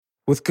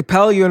With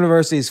Capella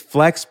University's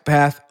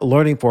FlexPath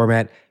learning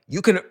format,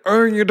 you can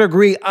earn your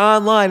degree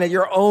online at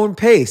your own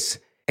pace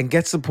and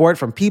get support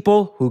from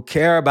people who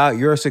care about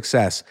your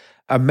success.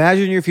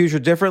 Imagine your future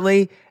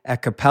differently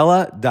at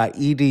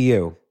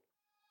capella.edu.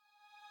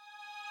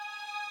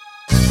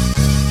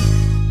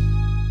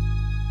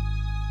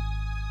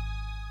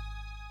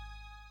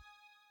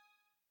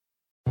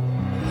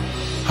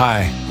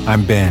 Hi,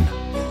 I'm Ben.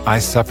 I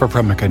suffer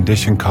from a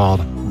condition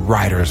called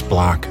writer's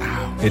block.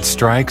 It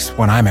strikes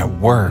when I'm at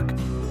work.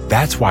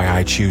 That's why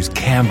I choose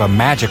Canva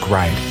Magic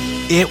Write.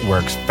 It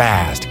works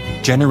fast,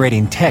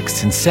 generating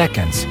text in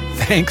seconds,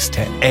 thanks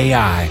to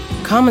AI.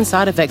 Common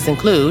side effects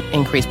include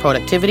increased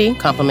productivity,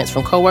 compliments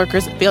from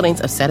coworkers, feelings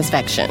of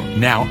satisfaction.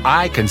 Now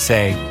I can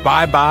say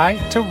bye-bye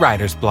to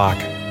writer's block.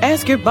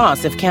 Ask your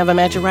boss if Canva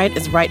Magic Write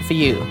is right for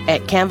you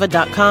at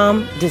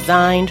canva.com,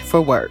 designed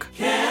for work.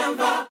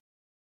 Canva.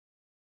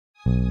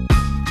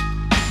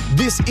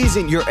 This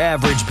isn't your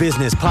average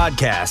business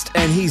podcast,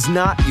 and he's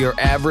not your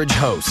average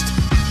host.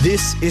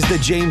 This is the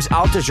James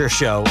Altucher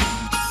Show.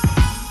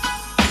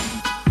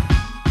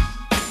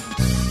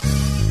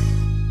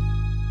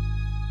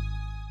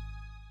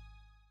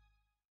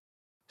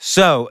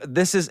 So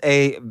this is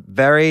a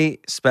very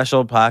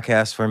special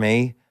podcast for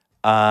me.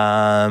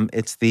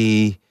 It's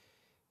the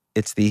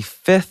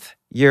 5th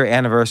year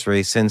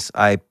anniversary since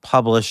I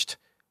published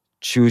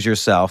Choose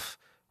Yourself,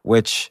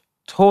 which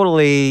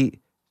totally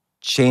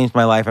changed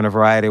my life in a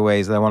variety of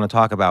ways that I want to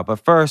talk about. But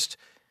first,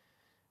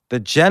 the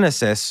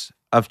genesis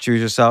of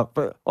Choose Yourself.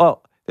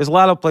 Well, there's a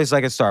lot of places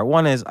I could start.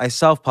 One is I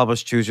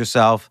self-published Choose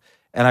Yourself,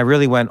 and I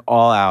really went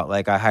all out.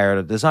 Like, I hired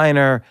a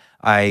designer.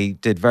 I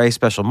did very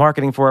special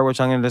marketing for it, which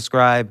I'm going to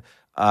describe,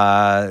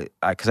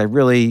 because it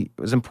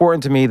was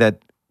important to me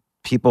that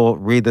people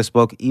read this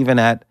book, even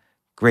at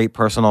great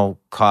personal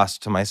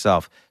cost to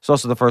myself. It's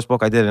also the first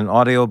book I did an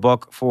audio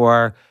book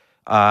for,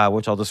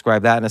 which I'll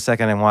describe that in a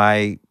second and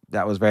why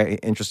that was a very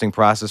interesting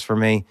process for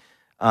me.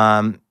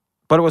 But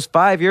it was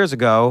 5 years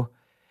ago,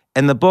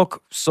 and the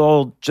book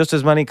sold just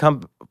as many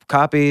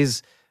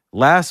copies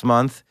last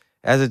month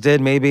as it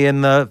did maybe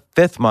in the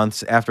 5th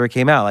month after it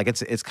came out. Like,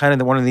 it's kind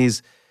of one of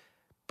these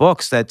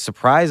books that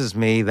surprises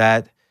me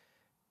that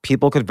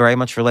people could very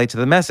much relate to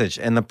the message.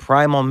 And the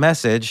primal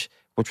message,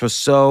 which was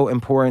so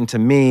important to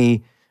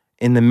me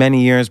in the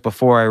many years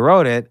before I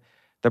wrote it,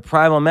 the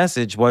primal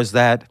message was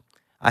that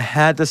I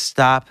had to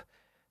stop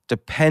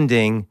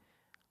depending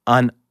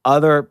on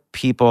other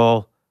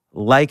people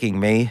liking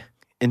me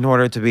in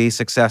order to be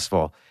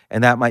successful.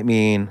 And that might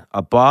mean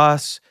a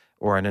boss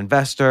or an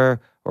investor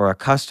or a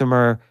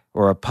customer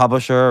or a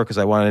publisher, because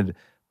I wanted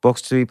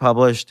books to be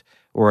published,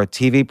 or a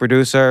TV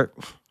producer.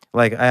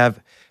 Like, I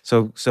have,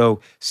 so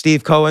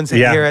Steve Cohen's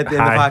here in the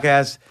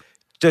podcast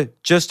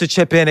just to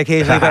chip in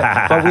occasionally.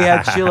 But we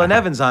had Sheila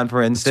Nevins on,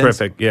 for instance,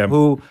 terrific, yeah,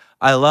 who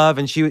I love,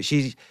 and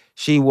she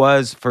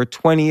was for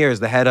 20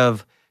 years the head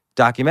of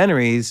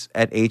documentaries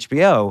at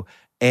HBO.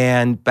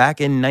 And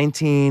back in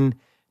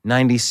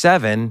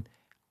 1997,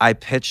 I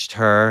pitched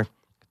her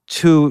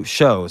 2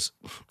 shows.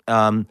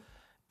 And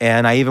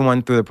I even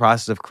went through the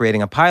process of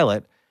creating a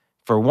pilot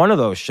for one of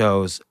those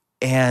shows.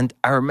 And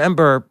I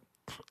remember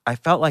I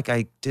felt like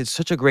I did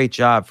such a great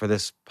job for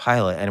this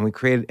pilot. And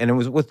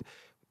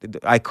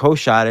I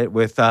co-shot it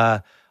with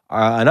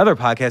another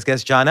podcast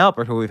guest, John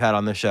Alpert, who we've had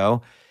on the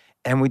show.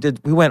 And we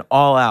went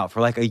all out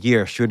for like a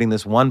year shooting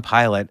this one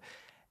pilot.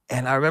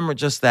 And I remember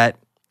just that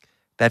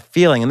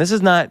feeling. And this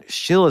is not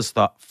Sheila's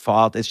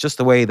fault. It's just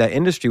the way that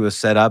industry was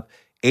set up.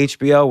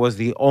 HBO was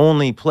the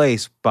only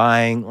place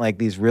buying like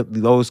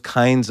those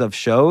kinds of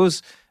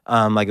shows.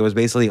 Like, it was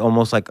basically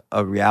almost like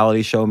a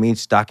reality show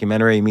meets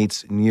documentary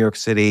meets New York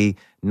City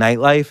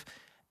nightlife.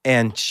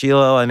 And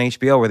Sheila and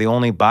HBO were the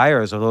only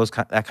buyers of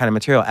that kind of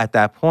material at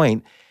that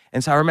point.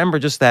 And so I remember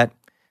just that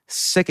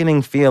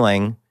sickening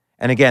feeling.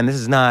 And again,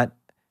 has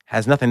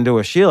nothing to do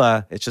with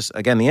Sheila. It's just,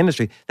 again, the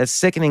industry. That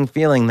sickening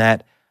feeling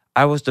that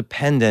I was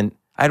dependent.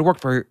 I'd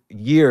worked for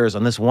years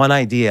on this one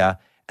idea,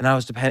 and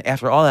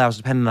after all that, I was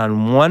dependent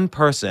on one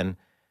person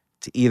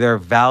to either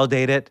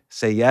validate it,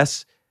 say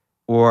yes,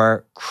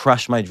 or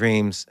crush my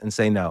dreams and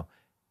say no.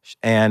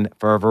 And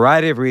for a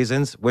variety of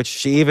reasons, which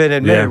she even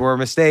admitted were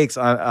mistakes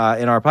in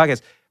our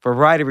podcast, for a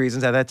variety of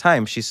reasons at that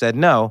time, she said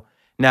no.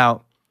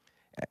 Now,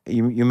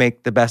 you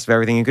make the best of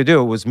everything you could do.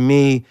 It was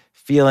me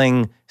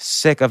feeling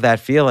sick of that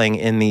feeling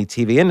in the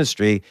TV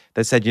industry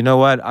that said, you know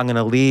what, I'm going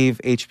to leave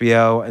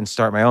HBO and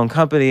start my own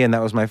company. And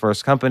that was my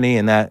first company.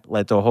 And that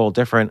led to a whole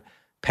different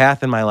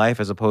path in my life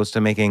as opposed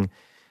to making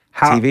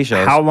TV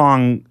shows. How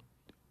long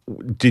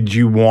did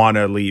you want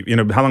to leave?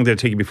 How long did it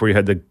take you before you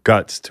had the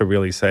guts to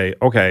really say,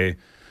 okay,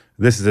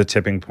 this is a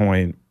tipping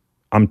point.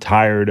 I'm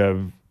tired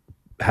of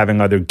having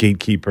other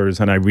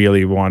gatekeepers, and I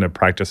really want to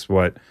practice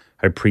what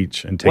I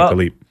preach and take the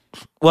leap?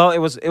 Well, it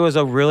was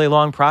a really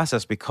long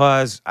process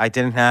because I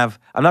didn't have.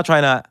 I'm not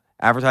trying to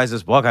advertise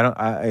this book.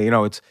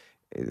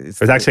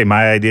 It's actually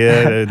my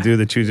idea to do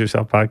the Choose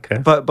Yourself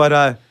podcast.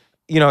 But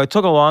it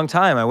took a long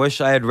time. I wish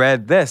I had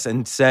read this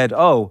and said,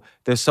 oh,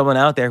 there's someone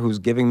out there who's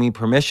giving me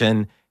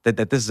permission that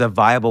this is a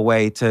viable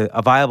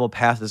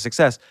path to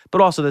success.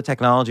 But also the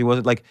technology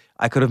wasn't like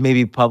I could have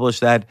maybe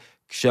published that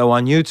show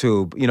on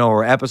YouTube,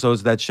 or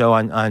episodes of that show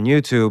on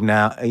YouTube.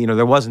 Now,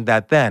 there wasn't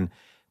that then.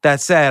 That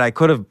said, I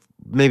could have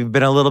maybe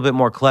been a little bit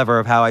more clever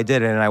of how I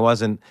did it, and I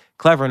wasn't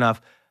clever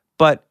enough.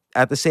 But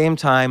at the same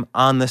time,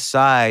 on the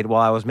side,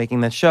 while I was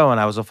making that show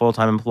and I was a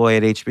full-time employee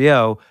at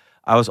HBO,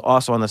 I was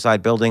also on the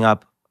side building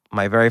up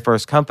my very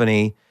first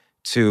company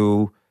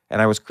and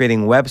I was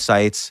creating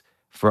websites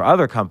for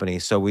other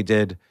companies. So we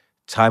did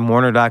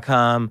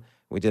TimeWarner.com,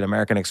 we did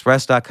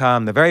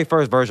AmericanExpress.com, the very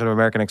first version of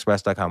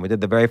AmericanExpress.com. We did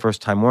the very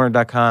first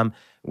TimeWarner.com.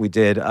 We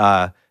did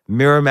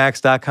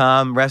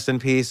MirrorMax.com, rest in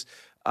peace.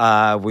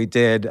 We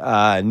did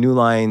New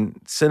Line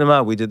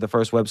Cinema. We did the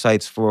first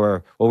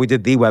websites we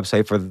did the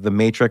website for the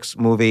Matrix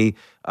movie.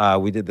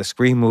 We did the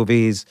Scream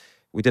movies.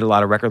 We did a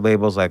lot of record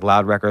labels like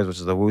Loud Records, which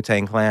is the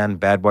Wu-Tang Clan,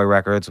 Bad Boy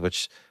Records,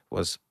 which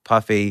was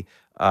Puffy.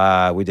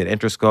 We did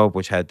Interscope,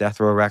 which had Death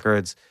Row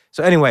Records.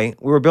 So anyway,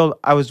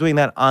 I was doing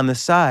that on the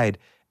side,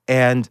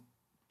 and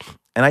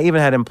I even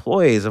had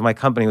employees of my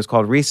company. It was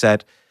called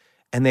Reset,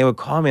 and they would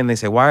call me and they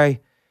say, "Why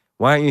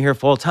aren't you here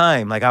full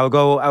time?" Like I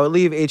would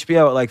leave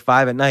HBO at like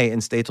 5 at night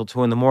and stay till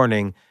 2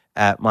 a.m.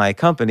 at my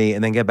company,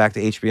 and then get back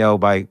to HBO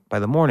by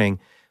the morning.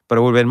 But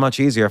it would have been much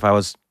easier if I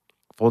was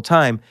full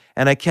time.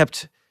 And I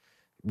kept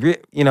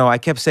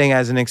saying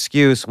as an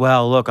excuse,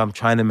 well, look, I'm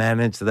trying to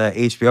manage the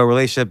HBO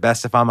relationship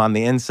best if I'm on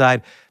the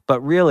inside. But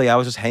really, I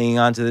was just hanging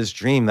on to this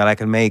dream that I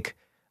could make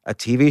a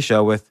TV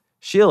show with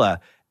Sheila.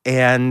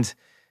 And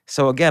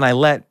so again, I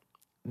let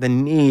the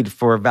need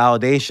for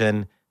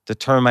validation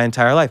determine my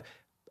entire life.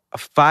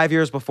 5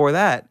 years before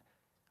that,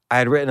 I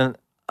had written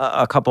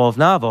a couple of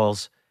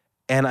novels.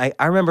 And I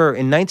remember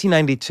in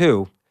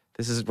 1992,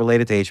 this is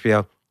related to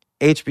HBO,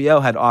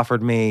 HBO had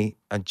offered me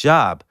a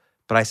job,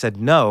 but I said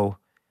no,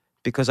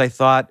 because I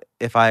thought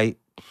if I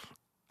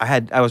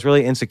was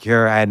really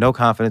insecure, I had no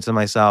confidence in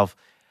myself.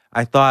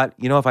 I thought,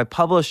 if I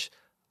publish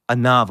a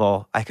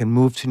novel, I can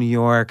move to New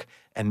York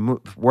and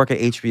work at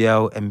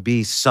HBO and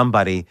be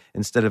somebody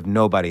instead of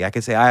nobody. I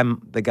could say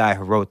I'm the guy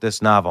who wrote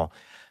this novel.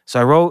 So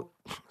I wrote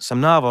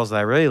some novels that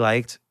I really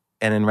liked,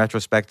 and in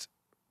retrospect,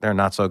 they're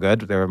not so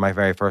good. They were my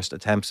very first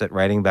attempts at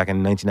writing back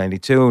in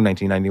 1992,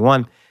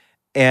 1991.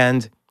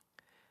 And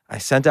I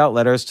sent out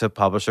letters to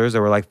publishers.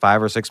 There were like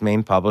 5 or 6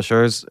 main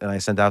publishers, and I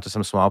sent out to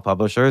some small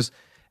publishers.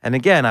 And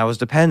again, I was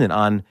dependent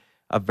on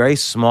a very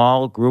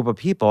small group of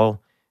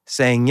people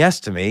saying yes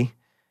to me.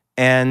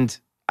 And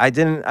I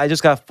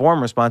just got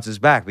form responses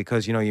back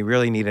because, you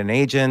really need an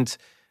agent.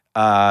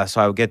 So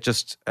I would get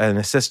just an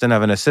assistant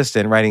of an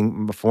assistant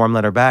writing a form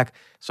letter back.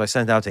 So I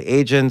sent out to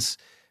agents.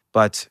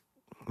 But,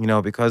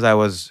 because I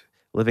was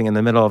living in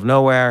the middle of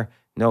nowhere,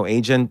 no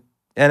agent,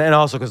 and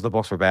also because the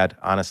books were bad,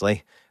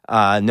 honestly,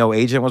 no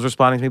agent was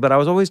responding to me. But I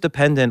was always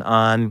dependent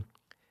on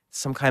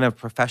some kind of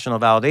professional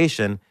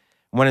validation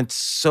when it's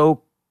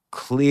so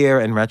clear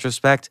in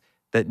retrospect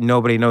that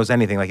nobody knows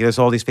anything. Like there's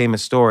all these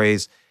famous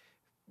stories.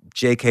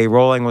 J.K.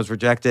 Rowling was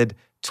rejected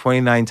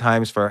 29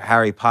 times for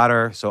Harry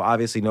Potter, so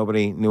obviously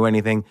nobody knew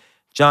anything.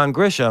 John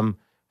Grisham,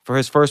 for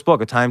his first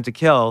book, A Time to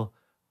Kill,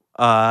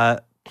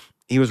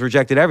 he was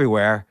rejected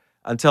everywhere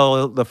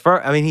until the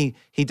firm. I mean,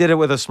 he did it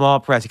with a small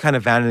press. He kind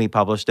of vanity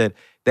published it.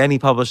 Then he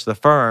published The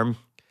Firm,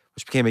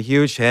 which became a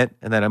huge hit,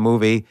 and then a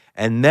movie.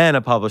 And then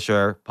a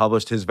publisher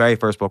published his very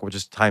first book, which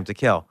is Time to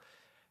Kill.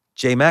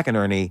 Jay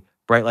McInerney,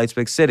 Bright Lights,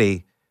 Big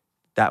City,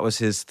 that was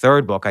his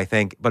third book, I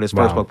think, but his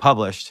first book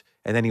published.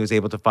 And then he was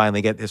able to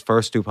finally get his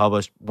first 2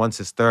 published once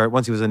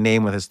he was a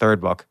name with his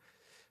third book.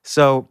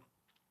 So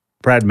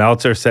Brad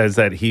Meltzer says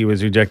that he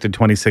was rejected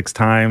 26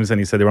 times, and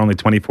he said there were only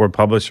 24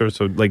 publishers,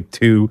 so like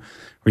 2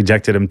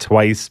 rejected him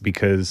twice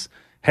because,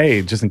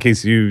 hey, just in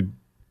case we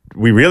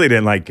really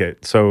didn't like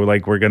it, so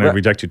like we're going to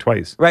reject you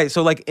twice. Right,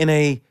 so like in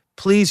a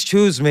please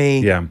choose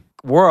me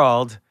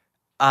world,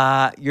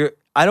 I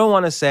don't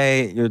want to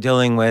say you're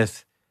dealing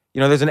with,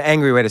 there's an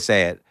angry way to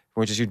say it,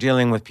 which is you're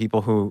dealing with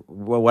people who,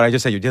 what I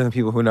just said, you're dealing with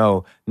people who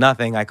know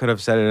nothing. I could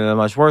have said it in a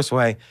much worse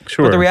way.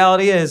 Sure. But the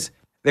reality is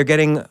they're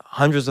getting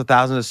hundreds of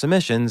thousands of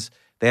submissions.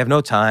 They have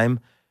no time.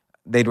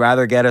 They'd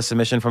rather get a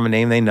submission from a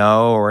name they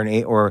know,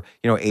 or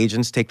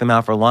agents take them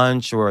out for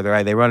lunch, or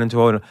they run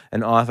into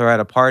an author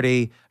at a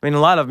party. I mean, a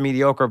lot of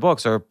mediocre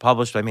books are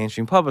published by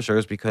mainstream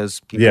publishers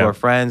because people are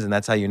friends, and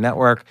that's how you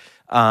network.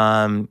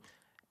 And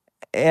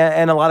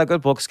a lot of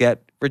good books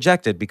get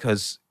rejected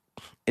because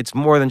it's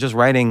more than just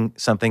writing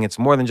something. It's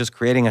more than just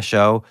creating a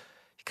show.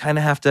 You kind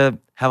of have to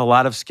have a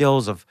lot of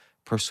skills of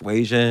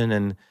persuasion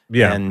and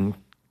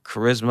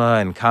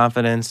charisma and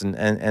confidence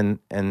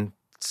and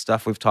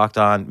stuff we've talked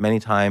on many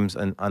times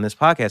on this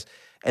podcast.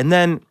 And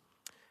then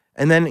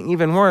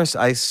even worse,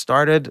 I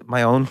started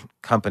my own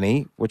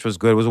company, which was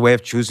good. It was a way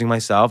of choosing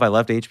myself. I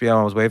left HBO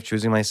and it was a way of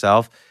choosing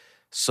myself.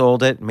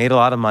 Sold it, made a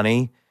lot of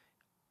money,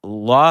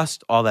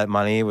 lost all that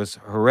money. It was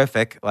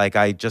horrific. Like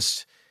I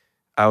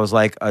was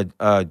like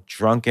a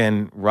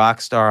drunken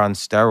rock star on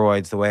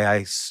steroids, the way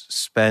I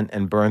spent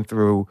and burned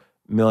through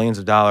millions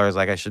of dollars.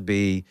 Like I should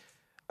be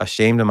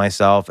ashamed of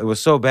myself. It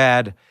was so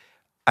bad.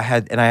 I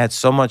had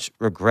so much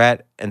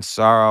regret and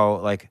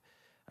sorrow. Like,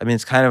 I mean,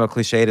 it's kind of a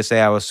cliche to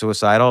say I was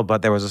suicidal,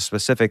 but there was a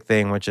specific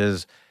thing, which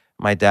is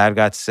my dad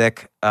got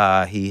sick.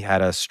 He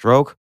had a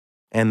stroke,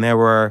 and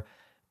the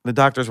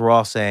doctors were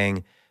all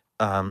saying,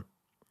 um,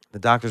 the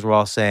doctors were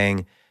all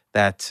saying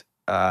that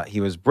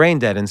he was brain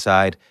dead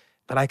inside,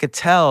 but I could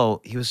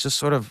tell he was just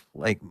sort of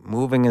like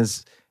moving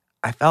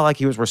I felt like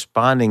he was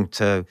responding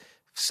to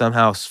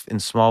somehow in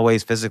small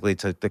ways physically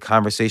to the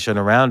conversation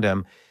around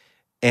him.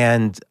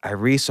 And I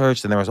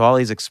researched, and there was all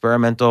these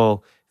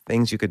experimental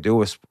things you could do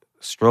with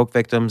stroke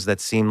victims that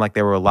seemed like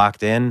they were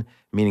locked in,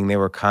 meaning they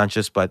were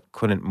conscious but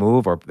couldn't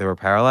move or they were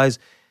paralyzed.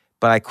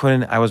 But I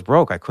couldn't. I was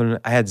broke. I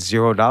had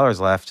 $0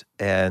 left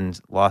and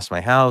lost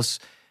my house.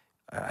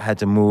 I had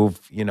to move,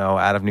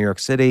 out of New York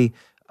City,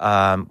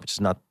 which is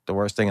not the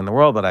worst thing in the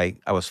world, but I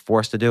was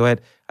forced to do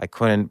it. I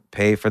couldn't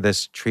pay for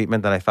this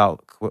treatment that I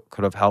felt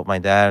could have helped my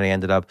dad, and he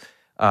ended up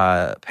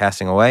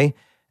passing away.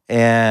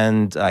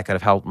 And I could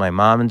have helped my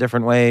mom in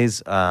different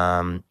ways.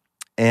 And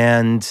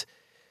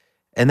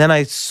then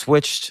I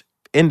switched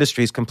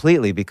industries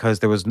completely because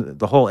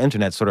the whole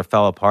internet sort of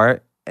fell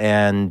apart,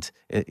 and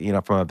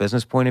from a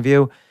business point of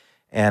view,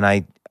 and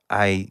I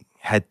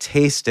had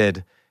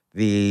tasted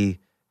the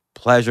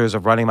pleasures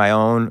of running my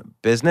own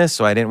business,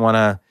 so I didn't want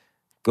to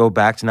go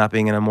back to not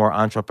being in a more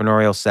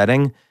entrepreneurial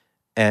setting.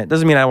 And it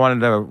doesn't mean I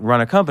wanted to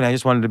run a company. I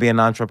just wanted to be in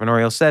an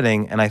entrepreneurial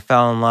setting, and I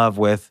fell in love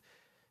with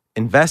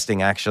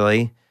investing,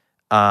 actually,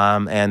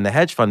 and the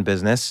hedge fund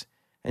business.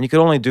 And you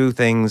could only do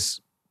things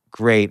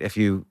great if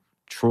you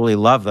truly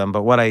love them.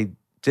 But what I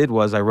did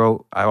was I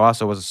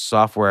also was a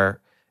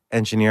software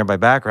engineer by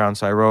background,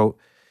 so I wrote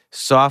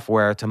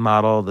software to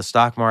model the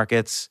stock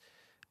markets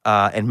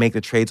and make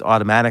the trades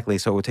automatically,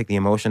 so it would take the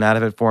emotion out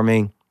of it for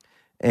me.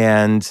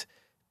 And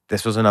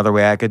this was another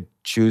way I could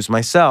choose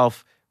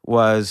myself,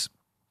 was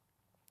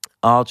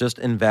I'll just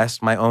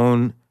invest my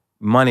own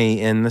money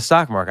in the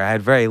stock market. I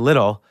had very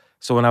little,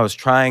 so when I was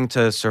trying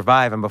to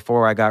survive and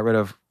before I got rid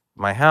of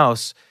my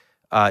house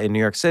in New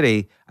York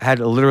City, I had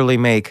to literally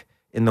make,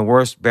 in the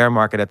worst bear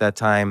market at that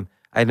time,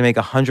 I had to make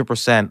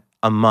 100%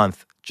 a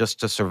month just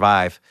to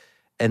survive.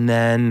 And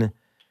then...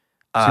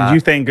 So do you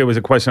think it was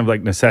a question of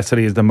like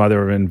necessity is the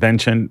mother of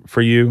invention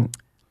for you?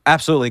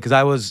 Absolutely,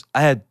 because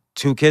I had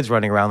 2 kids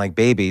running around like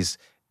babies,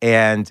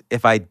 and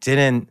if I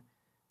didn't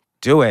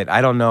do it,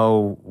 I don't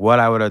know what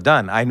I would have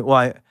done. I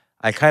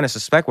kind of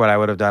suspect what I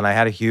would have done. I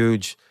had a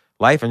huge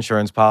life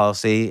insurance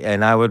policy,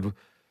 and I would,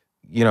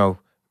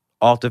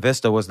 Alta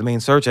Vista was the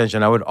main search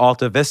engine. I would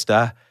Alta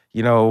Vista,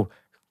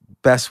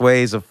 best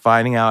ways of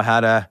finding out how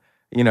to,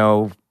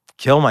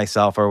 kill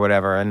myself or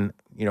whatever. And,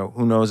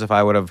 who knows if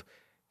I would have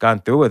gone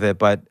through with it,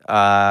 but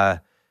I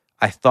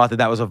thought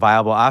that was a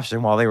viable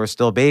option while they were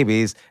still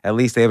babies. At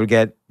least they would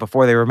get,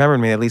 before they remembered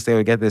me, at least they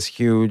would get this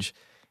huge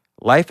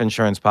life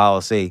insurance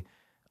policy,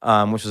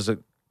 which is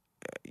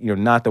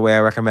not the way I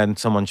recommend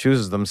someone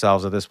chooses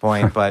themselves at this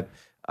point. But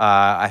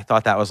I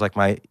thought that was like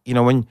my,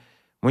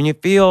 when you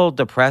feel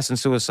depressed and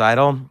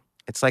suicidal,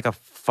 it's like a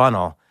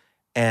funnel.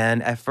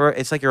 And at first,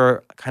 it's like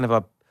you're kind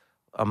of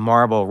a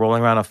marble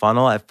rolling around a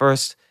funnel. At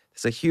first,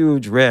 it's a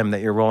huge rim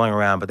that you're rolling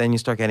around, but then you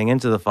start getting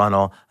into the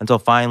funnel until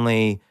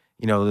finally,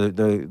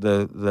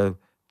 the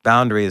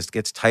boundaries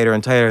gets tighter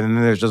and tighter, and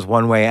then there's just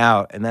one way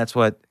out. And that's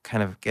what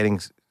kind of getting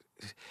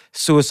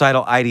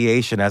suicidal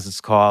ideation, as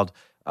it's called,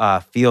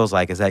 feels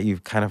like, is that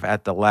you've kind of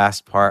at the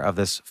last part of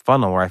this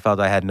funnel where I felt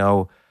I had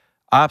no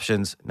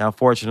options. Now,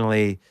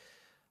 fortunately,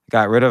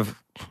 got rid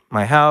of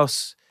my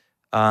house.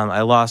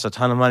 I lost a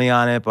ton of money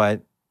on it,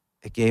 but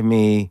it gave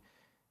me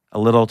a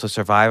little to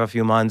survive a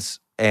few months.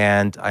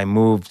 And I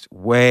moved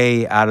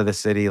way out of the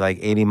city, like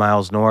 80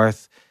 miles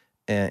north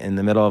in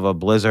the middle of a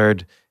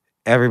blizzard.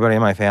 Everybody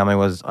in my family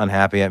was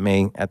unhappy at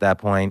me at that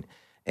point,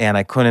 and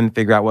I couldn't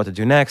figure out what to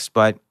do next.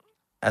 But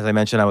as I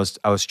mentioned, I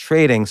was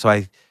trading. So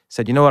I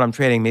said, you know what, I'm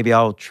trading. Maybe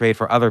I'll trade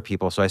for other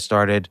people. So I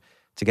started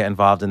to get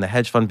involved in the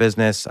hedge fund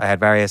business. I had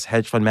various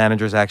hedge fund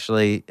managers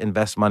actually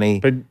invest money.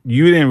 But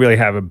you didn't really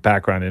have a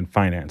background in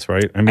finance,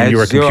 right? I mean, you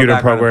were a computer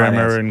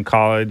programmer in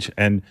college,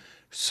 and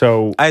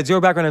so I had zero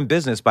background in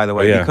business, by the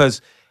way,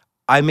 because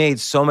I made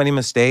so many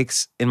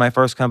mistakes in my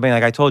first company.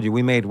 Like I told you,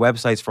 we made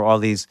websites for all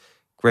these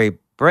great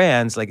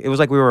brands. Like it was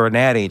like we were an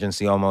ad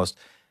agency almost.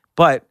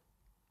 But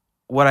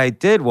what I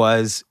did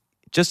was,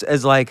 just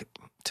as like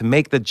to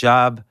make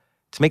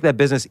that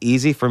business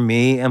easy for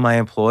me and my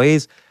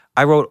employees,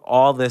 I wrote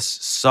all this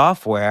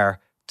software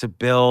to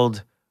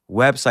build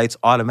websites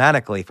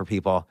automatically for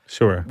people.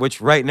 Sure. Which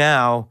right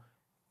now,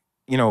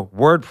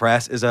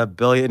 WordPress is $1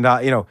 billion,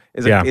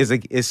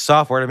 is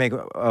software to make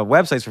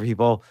websites for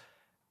people.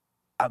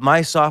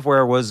 My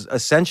software was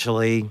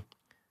essentially,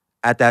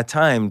 at that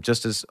time,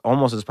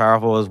 almost as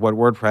powerful as what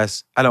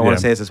WordPress, I don't want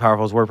to say it's as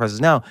powerful as WordPress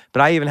is now,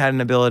 but I even had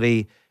an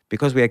ability,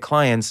 because we had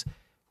clients,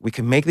 we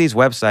could make these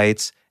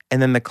websites,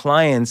 and then the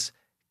clients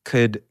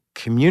could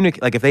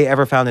communicate. Like if they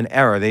ever found an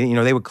error,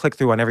 they would click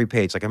through on every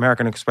page. Like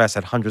American Express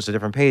had hundreds of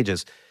different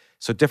pages.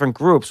 So different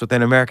groups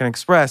within American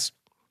Express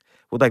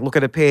would like look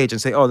at a page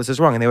and say, oh, this is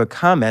wrong. And they would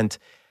comment.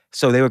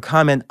 So they would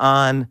comment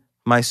on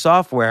my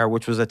software,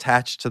 which was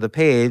attached to the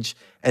page,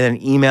 and then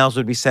emails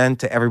would be sent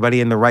to everybody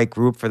in the right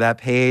group for that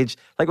page.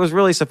 Like, it was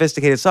really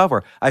sophisticated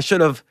software. I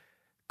should have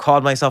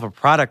called myself a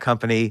product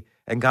company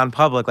and gone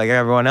public like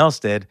everyone else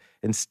did.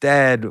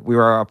 Instead, we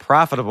were a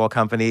profitable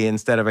company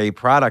instead of a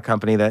product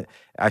company that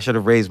I should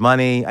have raised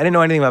money. I didn't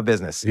know anything about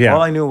business. Yeah.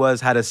 All I knew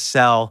was how to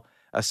sell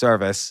a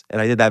service,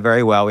 and I did that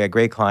very well. We had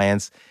great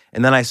clients.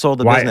 And then I sold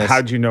the business.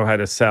 How'd you know how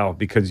to sell?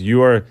 Because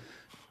you're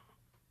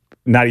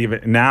not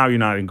even, now you're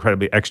not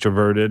incredibly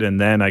extroverted, and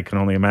then I can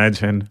only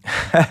imagine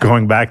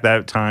going back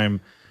that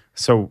time.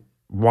 So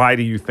why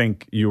do you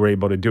think you were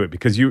able to do it?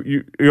 Because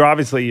you're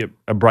obviously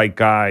a bright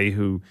guy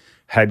who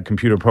had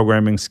computer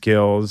programming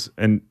skills,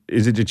 and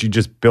is it that you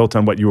just built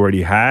on what you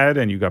already had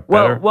and you got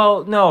better?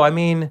 Well, no, I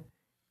mean,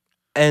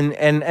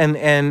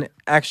 and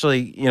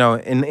actually, you know,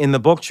 in the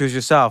book Choose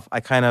Yourself,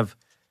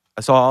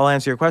 so I'll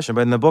answer your question,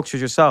 but in the book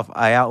Choose Yourself,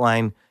 I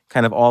outline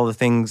kind of all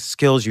the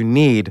skills you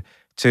need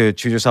to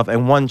choose yourself,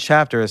 and one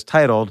chapter is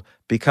titled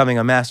Becoming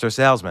a Master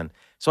Salesman.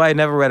 So I had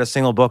never read a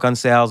single book on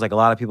sales, like a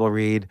lot of people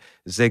read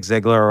Zig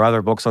Ziglar or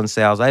other books on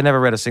sales. I had never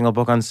read a single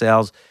book on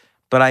sales,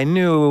 but I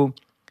knew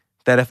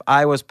that if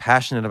I was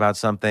passionate about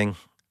something,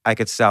 I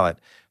could sell it.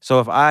 So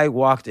if I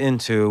walked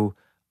into,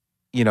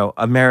 you know,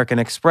 American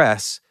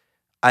Express,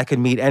 I could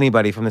meet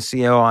anybody from the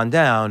CEO on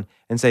down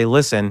and say,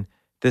 listen,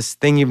 this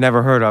thing you've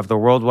never heard of, the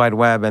World Wide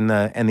Web and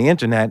the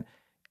internet,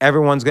 I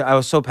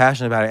was so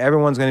passionate about it.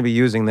 Everyone's going to be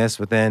using this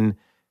within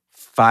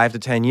 5 to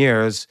 10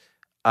 years.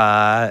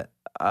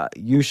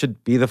 You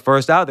should be the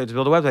first out there to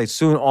build a website.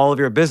 Soon all of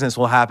your business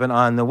will happen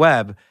on the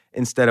web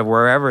instead of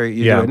wherever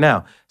you do it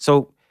now.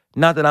 So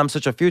not that I'm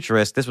such a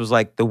futurist. This was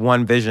like the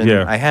one vision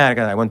I had.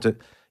 I went to,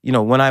 you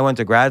know, when I went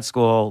to grad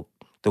school,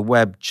 the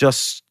web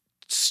just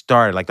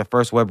started. Like the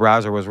first web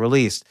browser was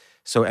released.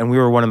 So, and we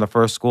were one of the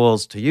first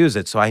schools to use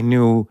it. So I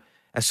knew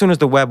as soon as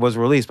the web was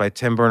released by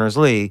Tim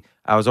Berners-Lee,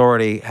 I was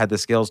already had the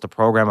skills to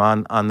program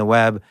on the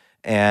web,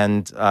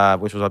 and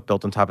which was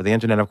built on top of the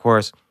internet, of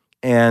course.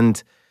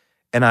 And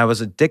I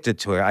was addicted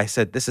to it. I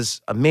said, this is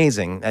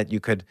amazing that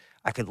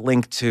I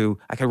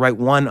could write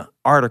one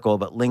article,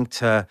 but link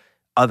to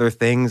other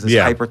things, this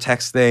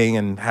hypertext thing,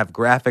 and have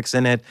graphics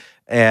in it.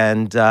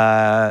 And, you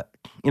know,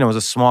 it was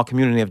a small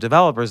community of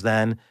developers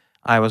then.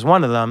 I was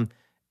one of them,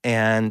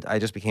 and I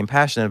just became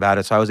passionate about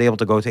it. So I was able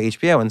to go to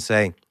HBO and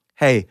say,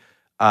 hey,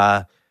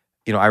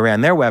 you know, I ran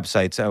their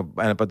website.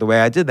 But the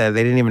way I did that,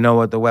 they didn't even know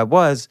what the web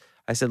was.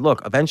 I said,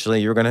 look, eventually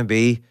you're going to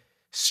be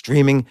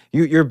streaming.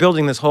 You're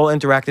building this whole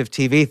interactive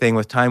TV thing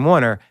with Time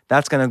Warner.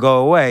 That's going to go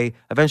away.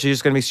 Eventually you're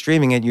just going to be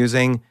streaming it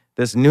using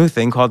this new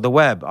thing called the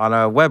web on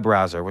a web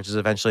browser, which is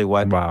eventually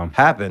what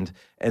happened.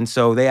 And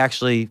so they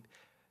actually,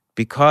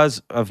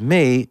 because of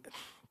me,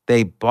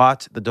 they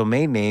bought the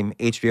domain name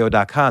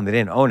HBO.com. They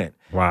didn't own it.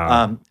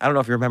 Wow. I don't know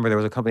if you remember, there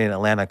was a company in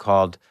Atlanta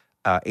called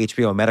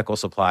HBO Medical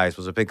Supplies.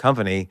 Was a big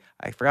company.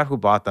 I forgot who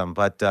bought them,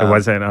 but it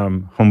wasn't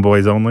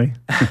Homeboys Only.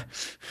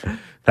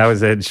 That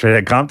was it. Straight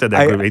at Compton,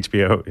 that group,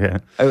 HBO. Yeah,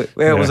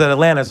 it was in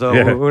Atlanta, so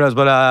who knows?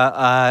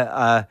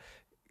 But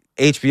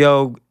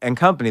HBO and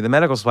company, the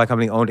medical supply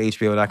company, owned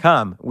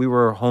HBO.com. We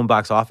were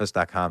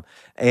homeboxoffice.com,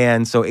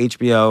 and so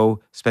HBO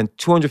spent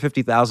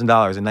 $250,000 in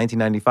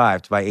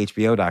 1995 to buy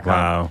HBO.com.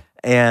 Wow.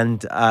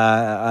 And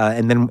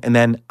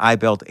then I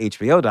built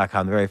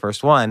HBO.com, the very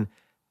first one.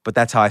 But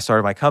that's how I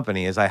started my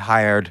company, is I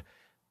hired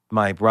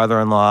my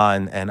brother-in-law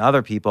and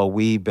other people.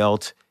 We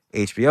built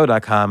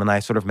HBO.com, and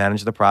I sort of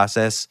managed the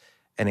process.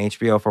 And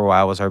HBO for a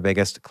while was our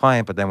biggest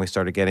client, but then we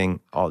started getting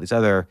all these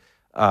other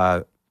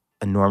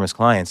enormous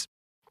clients.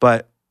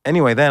 But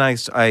anyway, then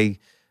I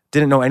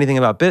didn't know anything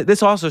about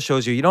this. Also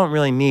shows you don't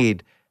really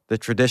need the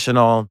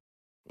traditional,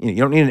 you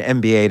don't need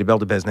an MBA to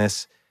build a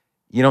business.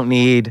 You don't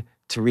need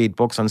to read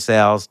books on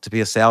sales to be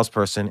a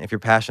salesperson if you're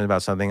passionate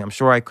about something. I'm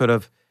sure I could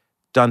have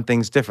done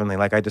things differently,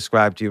 like I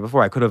described to you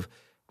before. I could have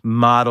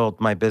modeled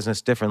my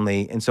business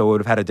differently, and so it would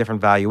have had a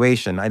different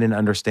valuation. I didn't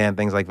understand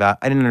things like that.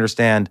 I didn't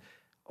understand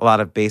a lot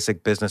of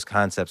basic business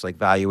concepts like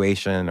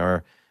valuation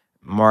or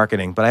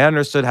marketing, but I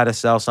understood how to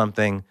sell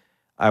something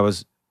I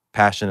was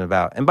passionate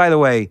about. And by the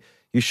way,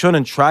 you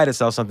shouldn't try to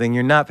sell something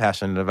you're not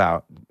passionate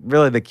about.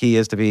 Really, the key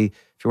is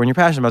when you're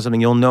passionate about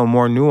something, you'll know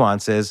more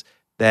nuances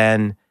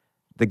than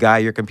the guy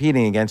you're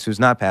competing against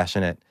who's not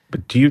passionate.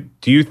 But do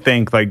you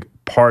think, like,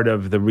 part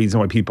of the reason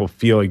why people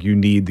feel like you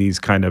need these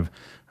kind of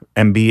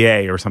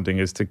MBA or something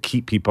is to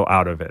keep people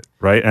out of it,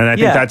 right? And I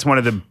think that's one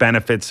of the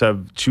benefits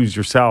of Choose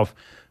Yourself,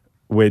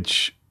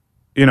 which,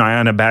 you know, I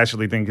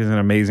unabashedly think is an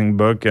amazing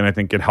book, and I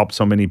think it helps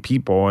so many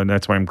people, and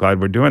that's why I'm glad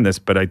we're doing this.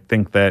 But I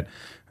think that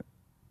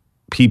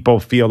people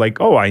feel like,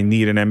 oh, I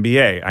need an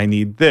MBA, I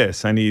need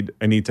this, I need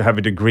to have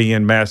a degree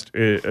in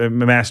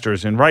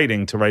master's in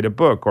writing to write a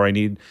book, or I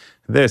need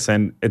this,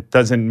 and it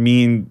doesn't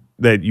mean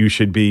that you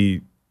should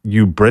be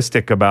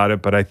hubristic about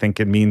it, but I think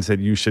it means that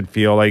you should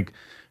feel like,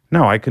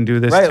 no, I can do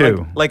this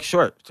too.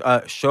 Sure.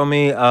 Show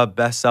me a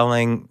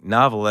best-selling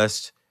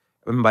novelist.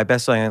 By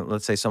best-selling,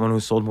 let's say someone who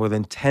sold more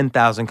than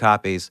 10,000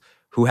 copies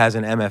who has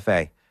an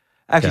MFA.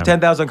 Actually,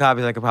 10,000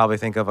 copies, I could probably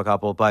think of a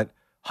couple, but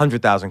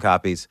 100,000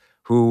 copies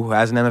who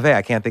has an MFA.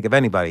 I can't think of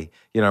anybody.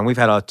 And we've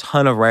had a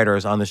ton of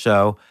writers on the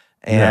show,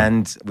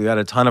 and we've had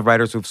a ton of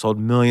writers who've sold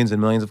millions and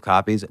millions of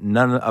copies.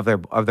 None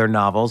of their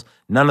novels,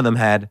 none of them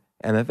had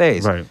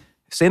MFAs. Right.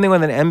 Same thing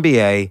with an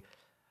MBA.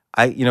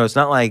 It's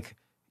not like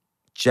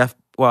Jeff.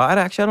 Well, I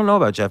don't know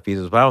about Jeff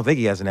Bezos, but I don't think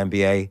he has an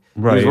MBA.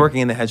 Right. He was working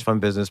in the hedge fund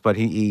business, but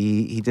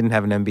he didn't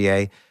have an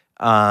MBA.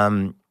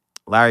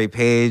 Larry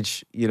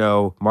Page,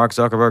 Mark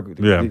Zuckerberg.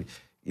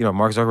 Yeah.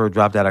 Mark Zuckerberg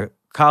dropped out of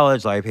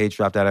college. Larry Page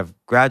dropped out of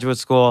graduate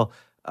school.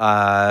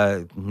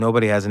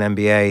 Nobody has an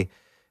MBA.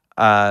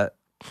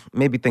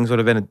 Maybe things would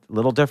have been a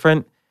little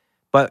different.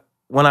 But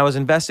when I was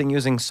investing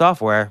using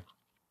software,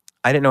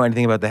 I didn't know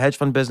anything about the hedge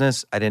fund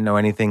business. I didn't know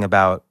anything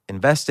about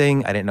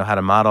investing. I didn't know how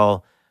to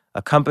model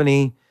a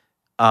company.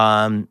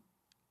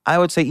 I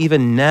would say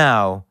even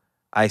now,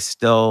 I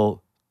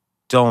still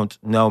don't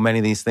know many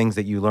of these things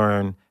that you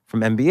learn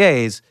from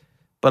MBAs,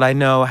 but I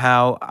know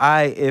how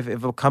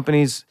if a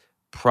company's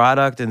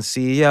product and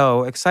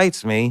CEO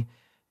excites me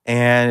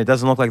and it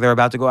doesn't look like they're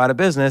about to go out of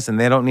business and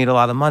they don't need a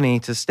lot of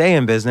money to stay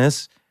in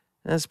business,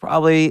 that's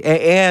probably,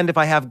 and if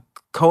I have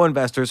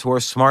co-investors who are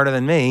smarter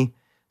than me,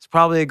 it's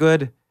probably a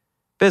good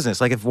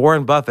business. Like if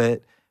Warren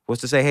Buffett was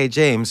to say, hey,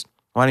 James,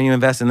 why don't you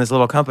invest in this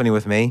little company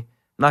with me?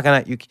 I'm not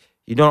going to,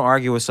 you don't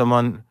argue with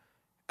someone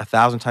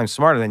 1,000 times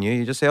smarter than you.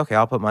 You just say, okay,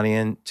 I'll put money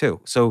in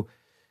too. So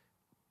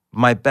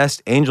my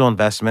best angel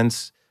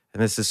investments,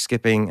 and this is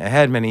skipping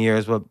ahead many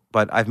years,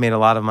 but I've made a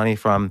lot of money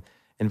from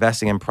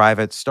investing in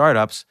private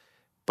startups,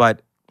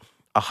 but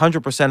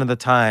 100% of the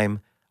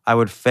time I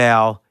would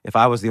fail if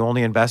I was the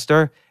only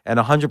investor, and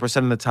 100%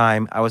 of the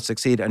time I would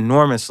succeed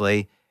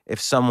enormously if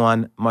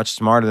someone much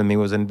smarter than me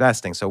was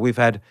investing. So we've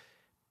had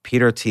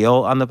Peter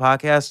Thiel on the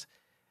podcast.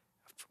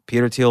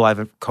 Peter Thiel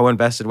I've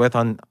co-invested with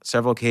on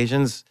several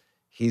occasions.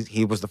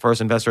 He was the first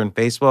investor in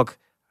Facebook.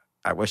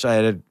 I wish I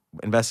had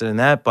invested in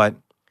that, but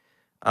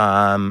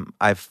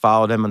I've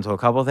followed him into a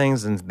couple of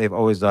things, and they've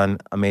always done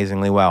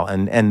amazingly well.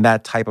 And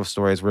that type of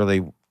story has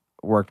really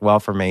worked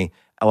well for me,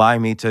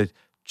 allowing me to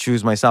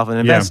choose myself in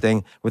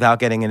investing without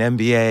getting an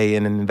MBA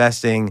in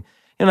investing.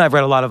 I've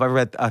read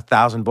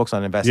 1,000 books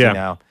on investing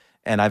now,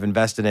 and I've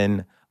invested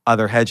in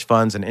other hedge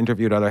funds and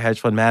interviewed other hedge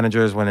fund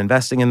managers when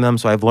investing in them.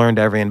 So I've learned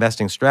every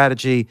investing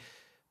strategy,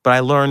 but I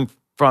learned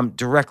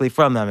directly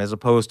from them as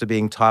opposed to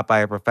being taught by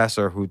a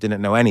professor who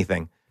didn't know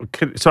anything.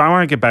 So I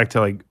want to get back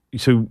to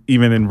so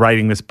even in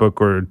writing this book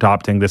or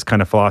adopting this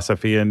kind of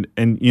philosophy, and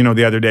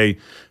the other day,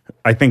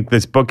 I think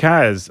this book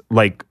has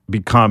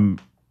become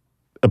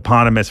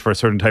eponymous for a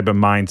certain type of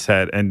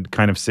mindset and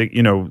kind of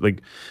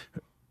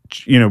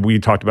we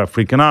talked about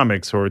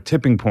Freakonomics or a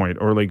tipping point,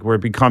 or where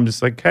it becomes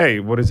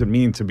hey, what does it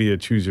mean to be a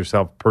choose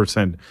yourself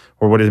person,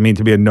 or what does it mean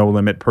to be a no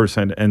limit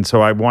person? And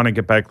so I want to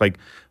get back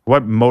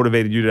what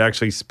motivated you to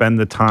actually spend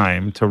the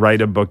time to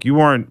write a book? You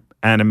weren't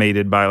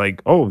animated by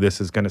oh,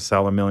 this is going to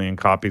sell 1 million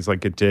copies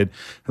like it did.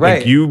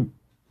 Right. You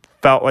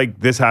felt like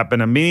this happened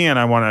to me and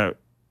I want to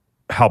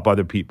help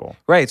other people.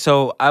 Right.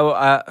 So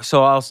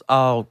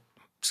I'll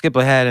skip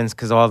ahead and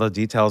because all the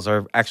details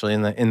are actually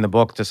in the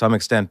book to some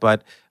extent,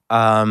 but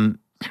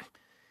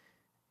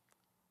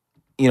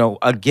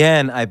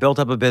again, I built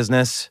up a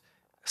business,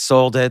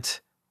 sold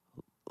it,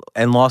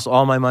 and lost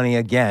all my money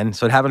again.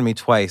 So it happened to me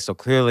twice. So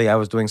clearly I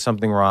was doing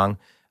something wrong.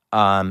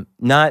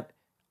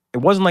 It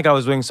wasn't like I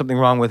was doing something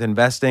wrong with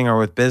investing or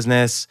with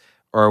business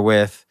or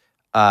with,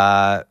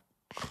 I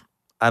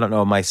don't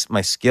know, my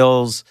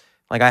skills.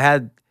 I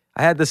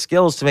had the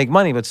skills to make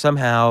money, but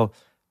somehow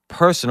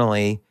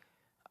personally,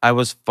 I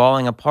was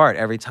falling apart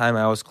every time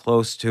I was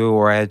close to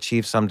or I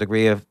achieved some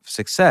degree of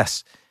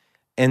success.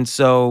 And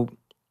so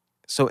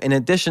in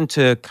addition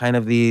to kind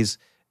of these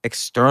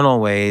external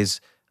ways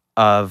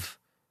of,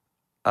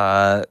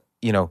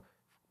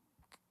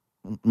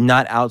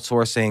 not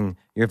outsourcing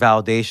your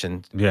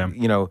validation,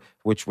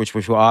 which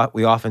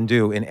we often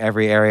do in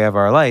every area of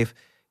our life,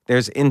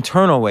 there's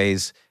internal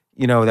ways,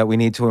 that we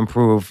need to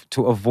improve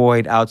to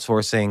avoid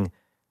outsourcing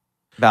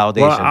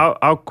validation. Well,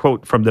 I'll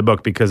quote from the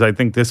book because I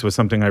think this was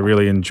something I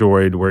really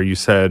enjoyed, where you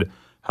said,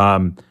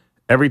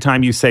 every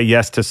time you say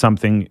yes to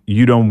something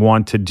you don't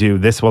want to do,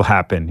 this will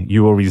happen.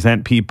 You will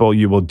resent people.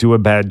 You will do a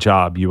bad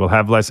job. You will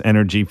have less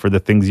energy for the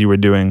things you were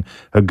doing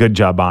a good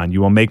job on.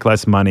 You will make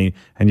less money,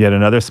 and yet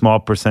another small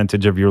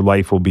percentage of your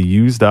life will be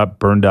used up,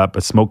 burned up,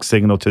 a smoke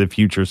signal to the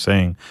future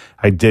saying,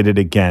 I did it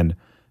again.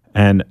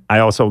 And I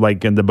also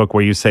like in the book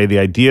where you say the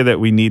idea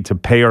that we need to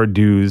pay our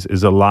dues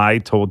is a lie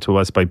told to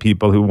us by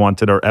people who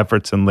wanted our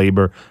efforts and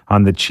labor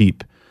on the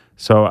cheap.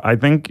 So I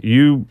think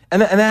you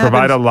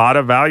provide a lot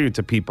of value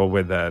to people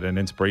with that and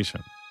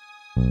inspiration.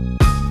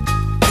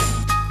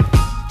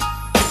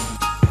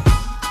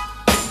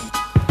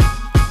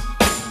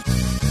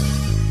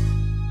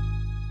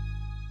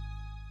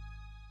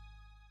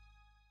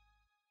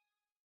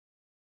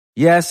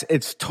 Yes,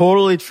 it's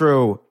totally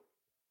true.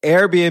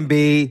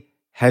 Airbnb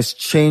has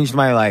changed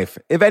my life.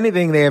 If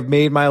anything, they have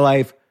made my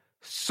life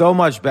so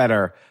much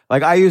better.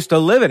 I used to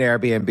live in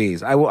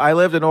Airbnbs. I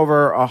lived in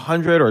over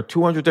 100 or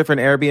 200 different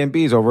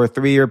Airbnbs over a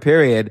 3-year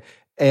period.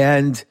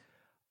 And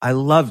I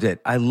loved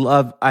it.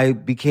 I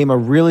became a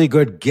really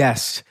good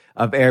guest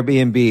of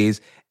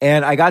Airbnbs,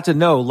 and I got to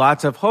know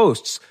lots of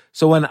hosts.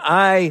 So when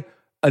I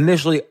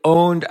initially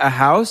owned a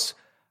house,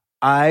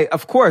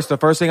 of course, the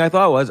first thing I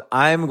thought was,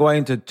 I'm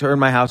going to turn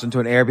my house into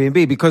an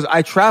Airbnb because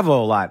I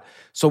travel a lot.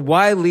 So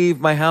why leave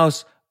my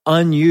house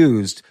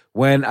unused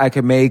when I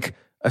can make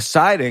a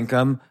side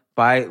income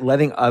by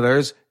letting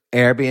others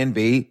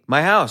Airbnb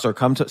my house or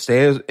come to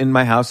stay in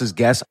my house as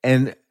guests?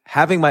 And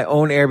having my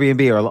own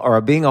Airbnb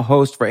or being a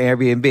host for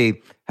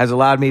Airbnb has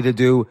allowed me to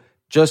do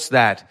just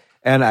that.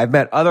 And I've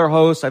met other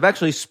hosts. I've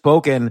actually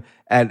spoken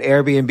at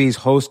Airbnb's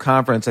host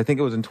conference. I think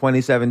it was in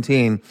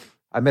 2017.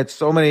 I met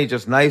so many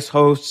just nice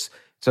hosts.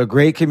 It's a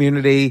great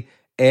community.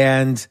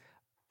 And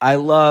I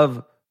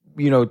love,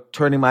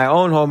 turning my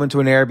own home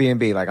into an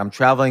Airbnb. Like, I'm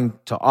traveling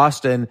to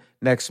Austin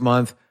next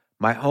month.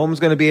 My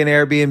home's going to be an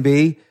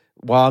Airbnb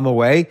while I'm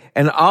away,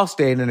 and I'll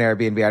stay in an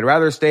Airbnb. I'd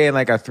rather stay in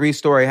like a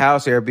 3-story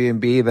house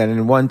Airbnb than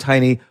in one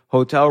tiny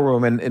hotel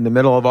room in the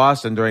middle of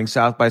Austin during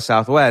South by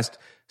Southwest.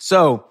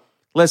 So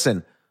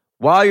listen,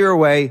 while you're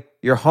away,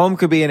 your home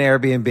could be an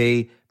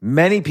Airbnb.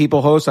 Many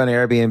people host on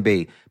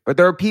Airbnb, but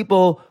there are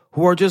people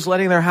who are just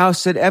letting their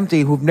house sit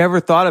empty, who've never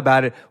thought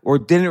about it or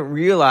didn't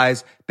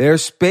realize their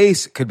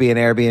space could be an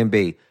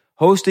Airbnb.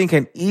 Hosting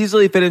can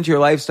easily fit into your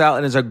lifestyle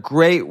and is a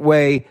great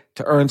way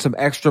to earn some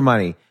extra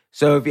money.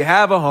 So if you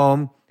have a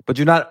home, but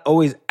you're not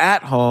always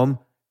at home,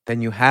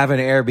 then you have an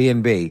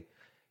Airbnb.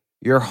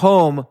 Your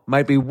home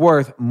might be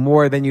worth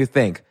more than you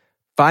think.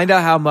 Find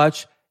out how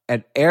much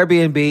at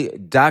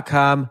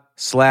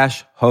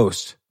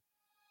airbnb.com/host.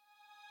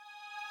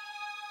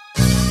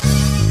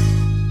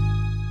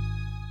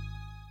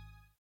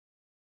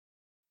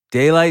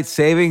 Daylight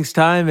savings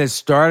time is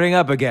starting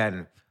up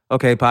again.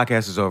 Okay,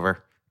 podcast is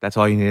over. That's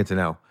all you needed to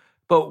know.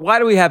 But why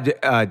do we have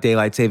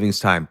daylight savings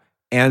time?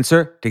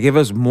 Answer: to give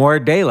us more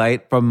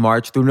daylight from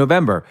March through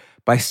November.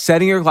 By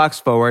setting your clocks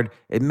forward,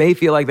 it may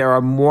feel like there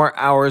are more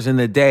hours in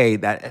the day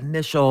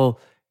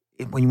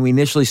when we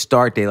initially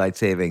start daylight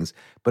savings.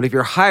 But if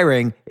you're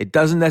hiring, it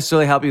doesn't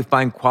necessarily help you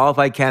find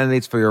qualified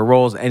candidates for your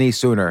roles any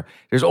sooner.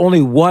 There's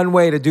only one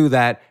way to do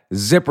that: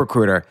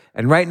 ZipRecruiter.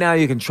 And right now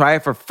you can try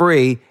it for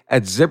free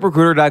at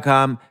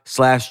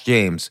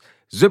ZipRecruiter.com/James.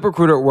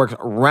 ZipRecruiter works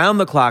around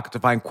the clock to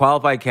find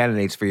qualified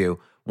candidates for you.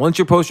 Once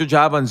you post your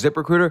job on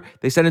ZipRecruiter,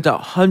 they send it to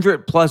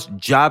 100 plus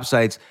job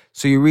sites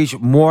so you reach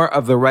more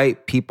of the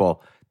right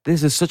people.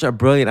 This is such a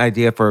brilliant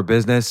idea for a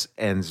business,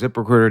 and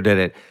ZipRecruiter did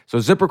it. So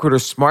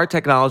ZipRecruiter's smart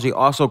technology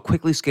also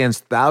quickly scans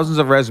thousands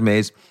of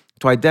resumes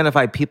to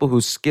identify people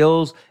whose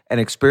skills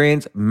and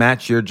experience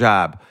match your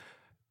job.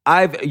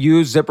 I've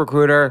used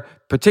ZipRecruiter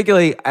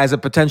particularly as a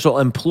potential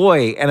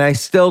employee, and I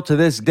still to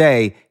this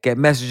day get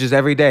messages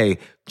every day.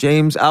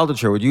 James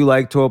Altucher, would you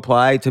like to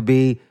apply to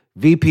be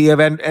VP of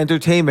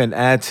Entertainment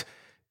at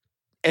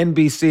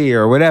NBC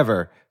or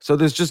whatever? So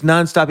there's just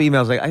nonstop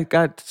emails. Like, I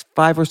got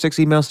 5 or 6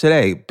 emails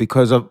today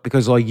because a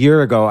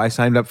year ago I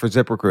signed up for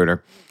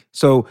ZipRecruiter.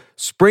 So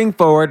spring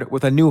forward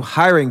with a new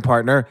hiring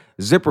partner,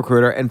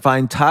 ZipRecruiter, and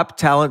find top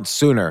talent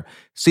sooner.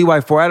 See why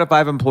 4 out of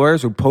 5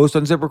 employers who post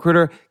on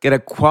ZipRecruiter get a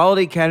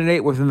quality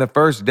candidate within the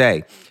first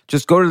day.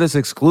 Just go to this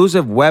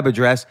exclusive web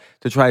address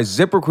to try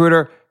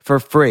ZipRecruiter for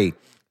free.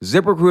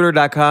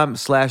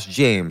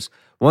 ZipRecruiter.com/James.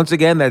 Once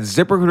again, that's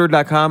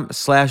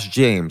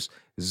ZipRecruiter.com/James.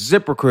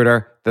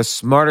 ZipRecruiter, the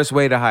smartest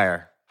way to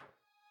hire.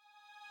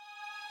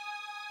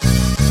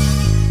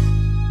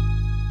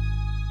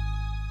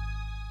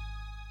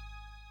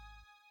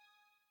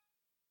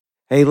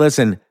 Hey,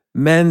 listen,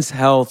 men's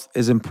health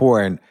is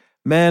important.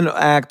 Men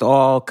act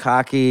all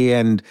cocky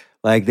and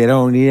like they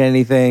don't need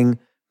anything.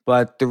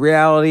 But the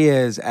reality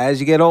is, as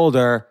you get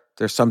older,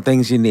 there's some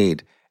things you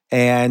need.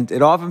 And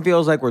it often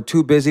feels like we're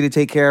too busy to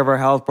take care of our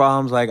health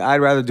problems. Like, I'd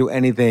rather do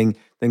anything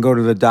than go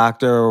to the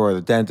doctor or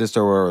the dentist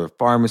or the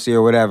pharmacy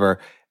or whatever.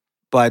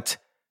 But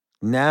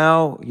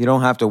now you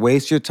don't have to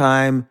waste your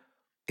time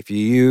if you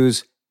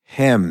use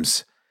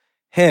Hims.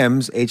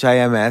 Hims,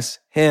 H-I-M-S,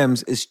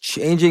 Hims is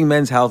changing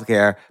men's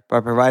healthcare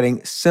by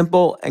providing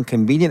simple and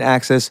convenient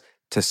access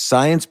to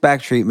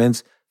science-backed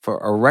treatments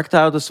for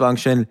erectile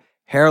dysfunction,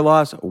 hair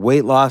loss,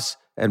 weight loss,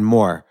 and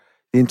more.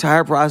 The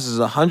entire process is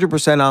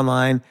 100%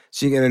 online,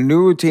 so you get a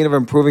new routine of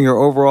improving your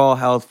overall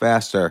health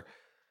faster.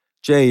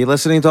 Jay, you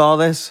listening to all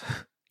this?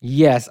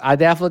 Yes, I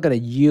definitely gonna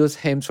use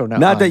Hims from now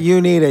on. Not that you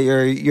need it.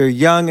 You're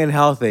young and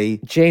healthy.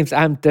 James,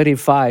 I'm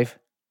 35.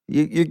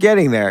 You're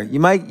getting there.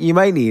 You might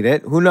need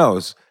it. Who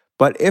knows?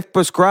 But if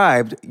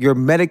prescribed, your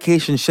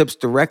medication ships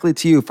directly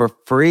to you for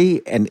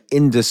free and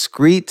in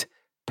discreet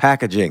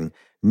packaging.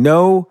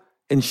 No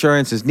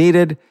insurance is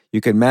needed. You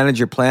can manage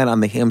your plan on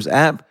the Hims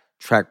app,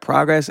 track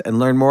progress, and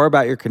learn more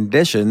about your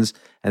conditions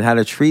and how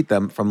to treat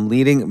them from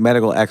leading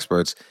medical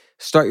experts.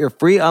 Start your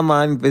free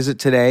online visit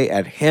today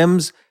at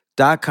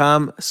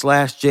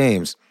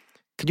hims.com/James.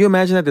 Could you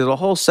imagine that? There's a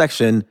whole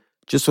section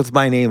just with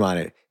my name on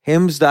it.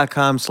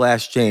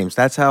 hims.com/James.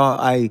 That's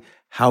how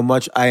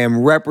much I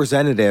am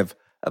representative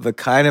of the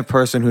kind of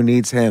person who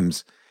needs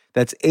Hims.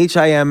 That's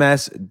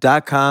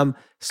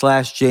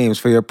HIMS.com/James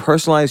for your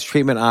personalized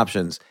treatment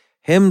options.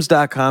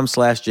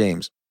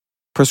 hims.com/James.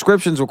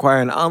 Prescriptions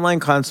require an online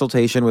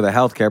consultation with a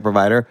healthcare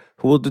provider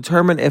who will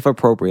determine if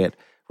appropriate.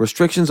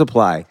 Restrictions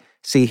apply.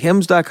 See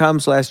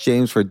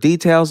hims.com/James for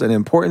details and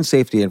important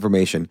safety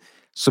information.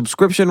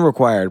 Subscription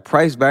required.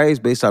 Price varies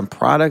based on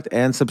product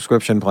and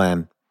subscription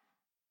plan.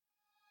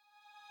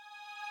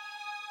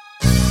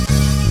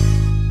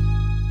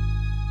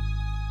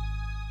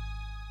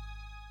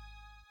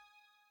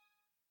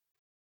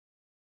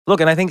 Look,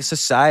 and I think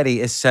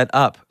society is set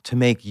up to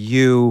make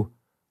you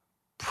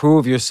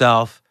prove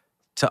yourself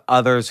to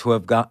others who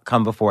have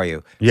come before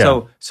you.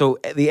 Yeah. So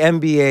the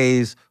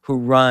MBAs who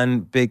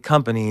run big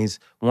companies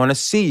want to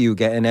see you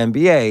get an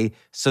MBA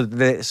so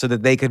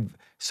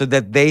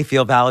that they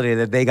feel validated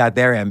that they got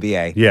their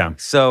MBA. Yeah.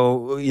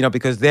 So,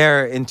 because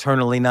they're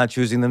internally not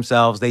choosing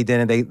themselves, they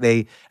didn't. They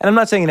and I'm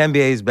not saying an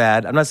MBA is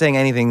bad. I'm not saying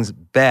anything's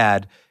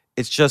bad.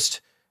 It's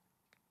just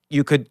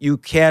you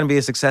can be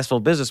a successful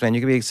businessman. You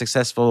can be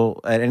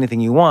successful at anything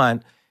you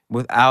want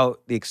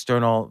without the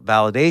external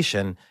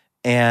validation.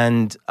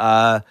 And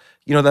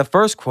the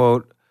first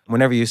quote,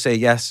 whenever you say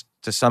yes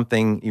to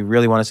something you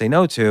really want to say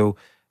no to,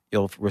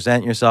 you'll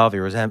resent yourself,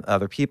 you resent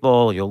other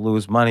people, you'll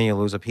lose money, you'll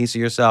lose a piece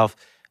of yourself.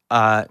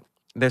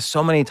 There's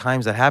so many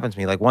times that happens to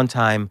me. Like one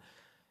time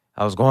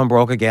I was going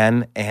broke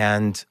again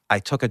and I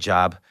took a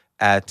job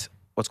at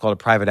what's called a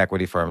private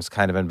equity firm, it's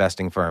kind of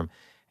investing firm.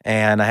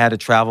 And I had to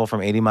travel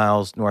from 80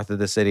 miles north of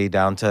the city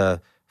down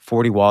to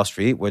 40 Wall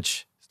Street,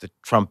 which is the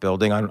Trump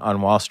building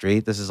on Wall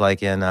Street. This is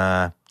like in,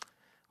 I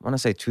want to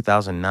say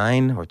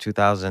 2009 or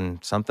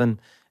 2000 something.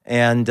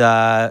 And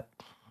I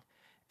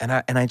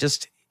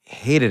just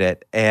hated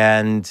it.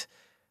 And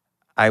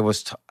I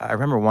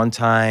remember one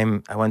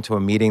time I went to a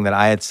meeting that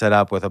I had set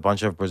up with a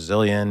bunch of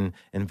Brazilian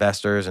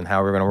investors and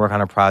how we were going to work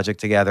on a project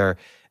together.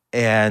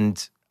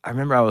 And I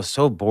remember I was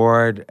so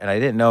bored and I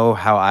didn't know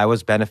how I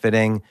was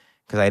benefiting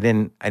because I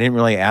didn't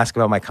really ask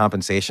about my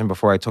compensation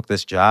before I took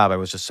this job. I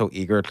was just so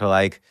eager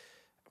to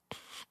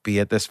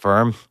be at this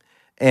firm.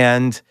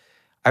 And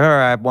I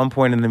remember at one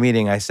point in the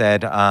meeting I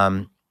said,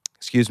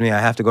 excuse me, I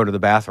have to go to the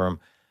bathroom.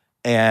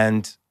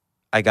 And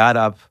I got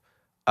up.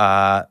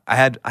 I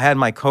had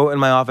my coat in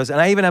my office, and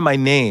I even had my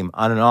name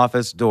on an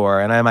office door,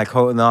 and I had my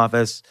coat in the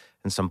office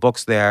and some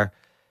books there.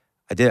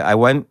 I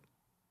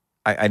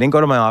didn't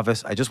go to my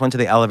office. I just went to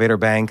the elevator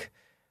bank.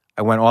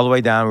 I went all the way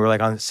down. We were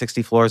like on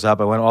 60 floors up.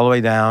 I went all the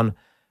way down,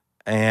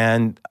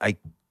 and I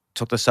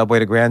took the subway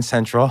to Grand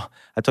Central.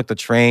 I took the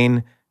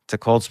train to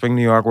Cold Spring,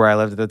 New York, where I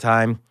lived at the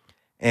time,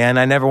 and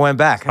I never went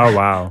back. Oh,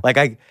 wow.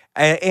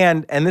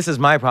 And this is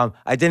my problem.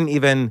 I didn't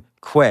even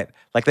quit.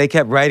 They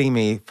kept writing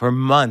me for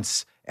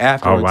months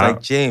afterwards. Oh, wow.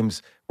 Like,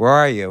 James, where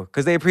are you?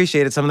 Because they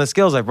appreciated some of the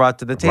skills I brought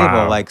to the table,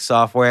 Wow. like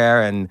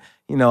software, and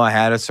I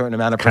had a certain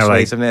amount of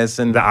persuasiveness.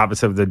 And the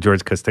opposite of the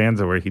George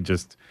Costanza, where he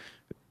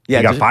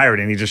got fired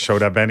and he just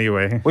showed up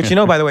anyway. Which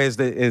by the way, is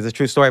a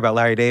true story about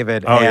Larry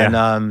David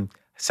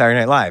Saturday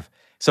Night Live.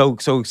 So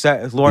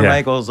Lorne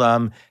Michaels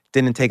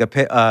didn't take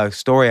a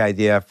story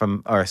idea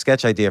or a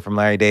sketch idea from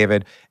Larry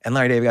David, and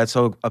Larry David got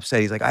so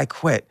upset. He's like, I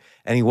quit,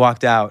 and he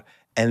walked out.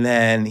 And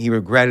then he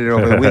regretted it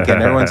over the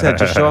weekend. Everyone said,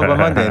 just show up on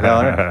Monday.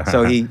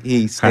 So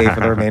he stayed for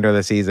the remainder of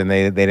the season.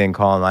 They didn't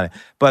call him on it.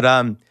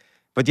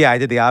 But yeah, I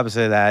did the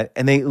opposite of that.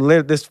 And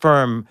this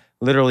firm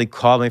literally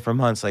called me for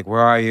months, like,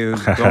 where are you?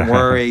 Don't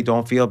worry.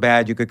 Don't feel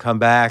bad. You could come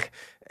back.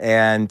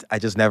 And I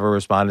just never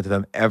responded to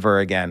them ever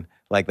again.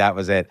 That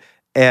was it.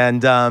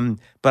 And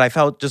but I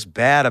felt just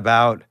bad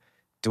about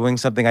doing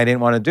something I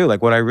didn't want to do,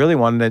 like what I really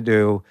wanted to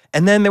do.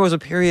 And then there was a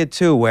period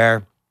too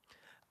where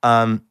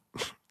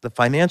the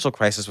financial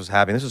crisis was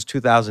happening. This was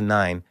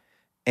 2009.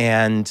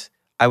 And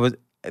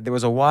there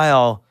was a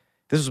while,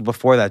 this was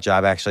before that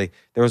job actually,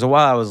 there was a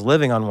while I was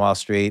living on Wall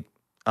Street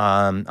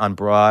on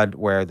Broad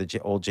where the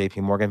old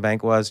JP Morgan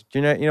Bank was.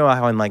 You know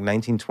how in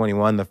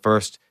 1921, the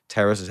first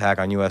terrorist attack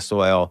on U.S.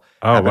 soil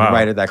happened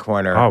right at that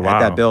corner, at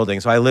that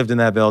building. So I lived in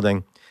that building,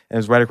 and it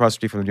was right across the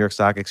street from the New York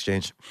Stock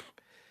Exchange.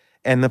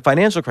 And the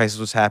financial crisis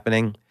was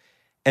happening,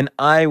 and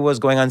I was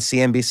going on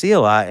CNBC a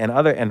lot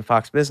and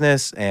Fox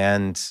Business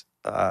and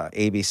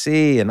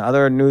ABC and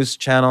other news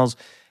channels,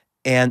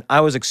 and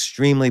I was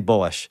extremely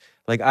bullish.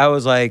 I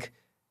was like,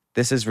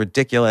 this is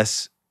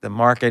ridiculous. The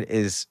market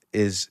is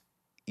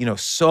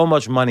so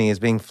much money is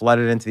being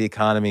flooded into the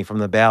economy from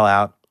the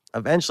bailout.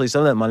 Eventually, some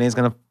of that money is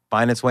going to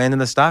find its way into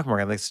the stock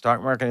market. The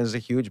stock market is a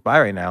huge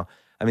buy right now.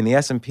 I mean, the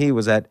S&P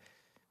was at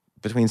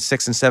between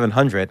 600 and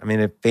 700. I mean,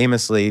 it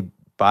famously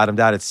bottomed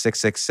out at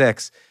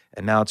 666,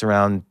 and now it's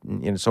around,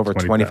 it's over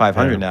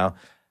 2,500 now.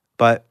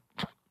 But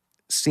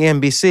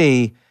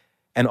CNBC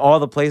and all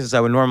the places I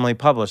would normally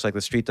publish, like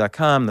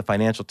TheStreet.com, the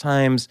Financial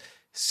Times,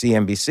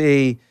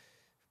 CNBC,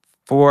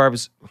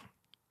 Forbes,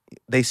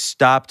 they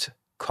stopped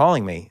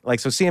calling me.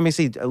 So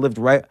CNBC, I lived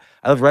right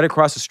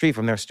across the street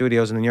from their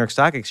studios in the New York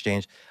Stock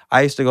Exchange.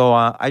 I used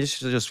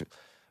to just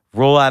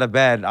roll out of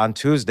bed on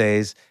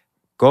Tuesdays,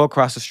 go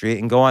across the street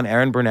and go on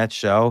Aaron Burnett's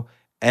show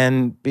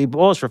and be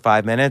bullish for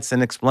 5 minutes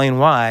and explain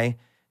why.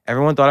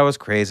 Everyone thought I was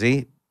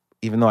crazy,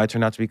 even though I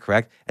turned out to be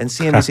correct. And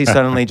CNBC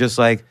suddenly just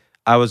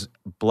I was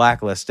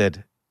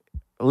blacklisted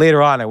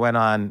later on, I went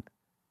on,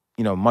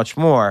 much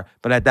more.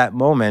 But at that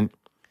moment,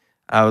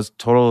 I was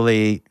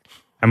totally.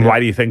 And why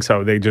do you think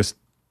so? They just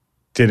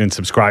didn't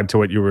subscribe to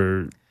what you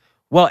were.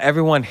 Well,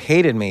 everyone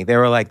hated me. They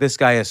were like, "This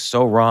guy is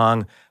so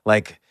wrong."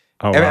 Like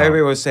wow.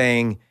 everybody was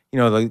saying,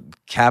 the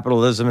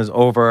capitalism is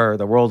over,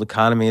 the world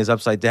economy is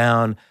upside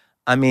down.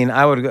 I mean,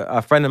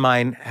 a friend of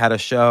mine had a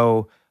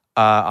show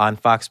on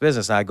Fox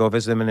Business, and I'd go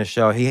visit him in his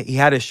show. He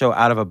had his show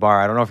out of a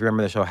bar. I don't know if you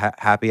remember the show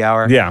Happy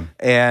Hour. Yeah.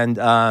 And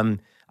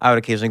I would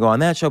occasionally go on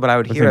that show, but I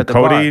would hear at the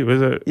Cody, bar.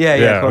 was it?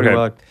 Yeah, Cody okay.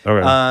 Willard.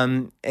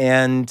 Okay.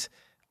 And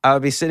I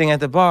would be sitting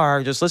at the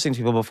bar just listening to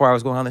people before I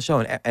was going on the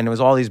show, and it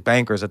was all these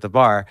bankers at the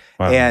bar,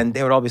 and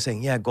they would all be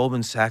saying, "Yeah,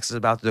 Goldman Sachs is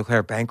about to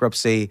declare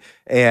bankruptcy,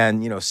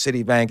 and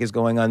Citibank is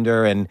going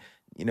under, and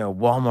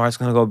Walmart's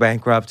going to go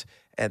bankrupt,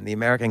 and the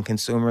American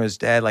consumer is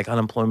dead. Like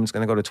unemployment's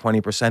going to go to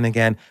 20%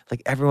 again."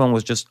 Like everyone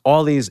was just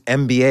all these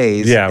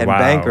MBAs and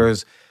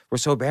bankers were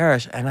so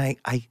bearish, and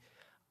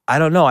I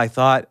don't know. I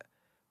thought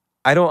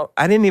I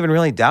didn't even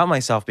really doubt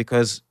myself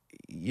because.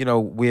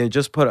 We had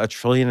just put $1.5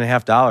 trillion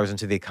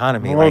into the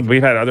economy. Well,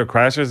 we've had other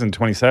crashes in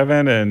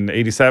 27 and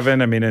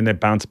 87. I mean, and it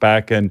bounced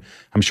back. And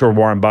I'm sure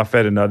Warren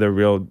Buffett and other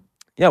real.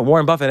 Yeah,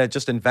 Warren Buffett had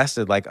just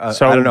invested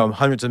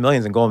hundreds of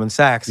millions in Goldman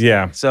Sachs.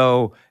 Yeah.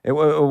 So it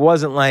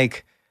wasn't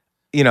like,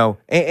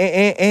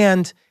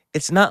 and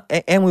it's not,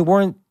 and we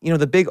weren't,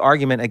 the big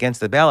argument against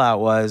the bailout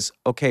was,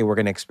 okay, we're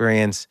going to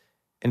experience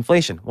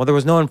inflation. Well, there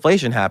was no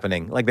inflation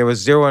happening. Like there was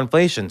zero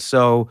inflation.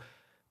 So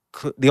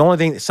the only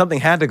thing, something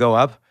had to go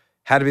up.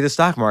 Had to be the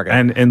stock market.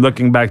 And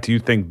looking back, do you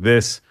think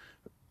this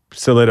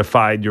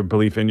solidified your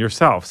belief in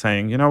yourself,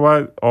 saying, you know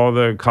what, all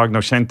the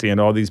cognoscenti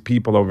and all these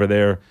people over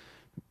there,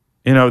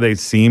 they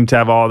seem to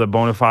have all the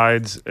bona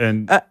fides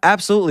and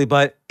absolutely,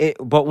 but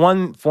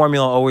one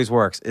formula always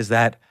works is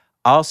that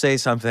I'll say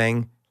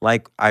something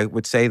like I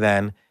would say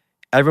then,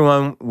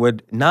 everyone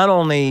would not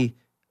only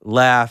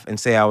laugh and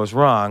say I was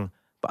wrong,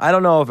 but I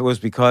don't know if it was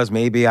because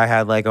maybe I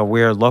had like a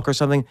weird look or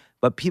something,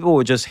 but people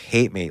would just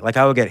hate me. Like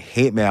I would get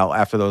hate mail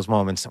after those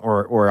moments,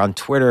 or on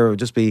Twitter it would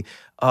just be,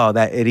 "Oh,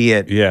 that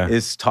idiot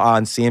is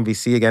on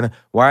CNBC again.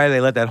 Why do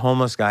they let that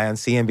homeless guy on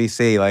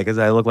CNBC? Like, because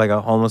I look like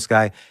a homeless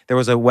guy." There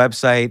was a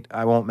website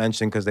I won't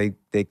mention because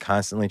they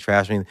constantly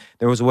trash me.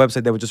 There was a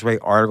website that would just write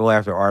article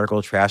after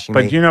article trashing me.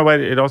 But you know what?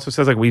 It also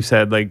says, like we've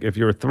said, like if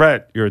you're a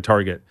threat, you're a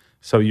target.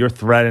 So you're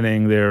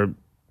threatening their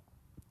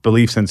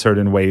beliefs in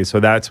certain ways.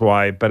 So that's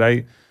why.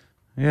 But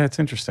yeah, it's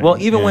interesting.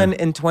 Well, even when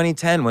in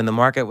 2010, when the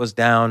market was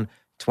down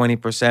 20%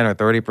 or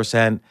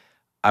 30%,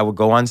 I would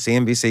go on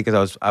CNBC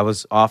because I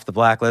was off the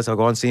blacklist. I would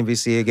go on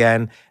CNBC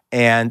again,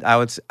 and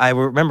I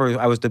remember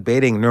I was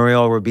debating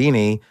Nouriel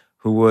Roubini,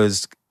 who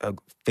was a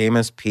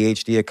famous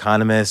PhD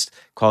economist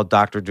called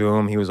Dr.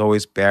 Doom. He was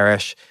always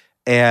bearish,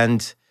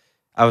 and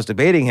I was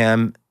debating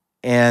him,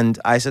 and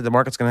I said the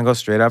market's going to go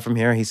straight up from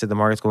here. He said the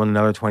market's going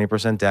another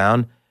 20%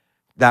 down.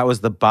 That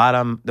was the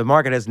bottom. The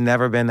market has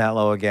never been that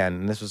low again.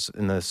 And this was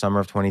in the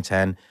summer of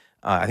 2010.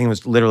 I think it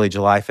was literally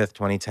July 5th,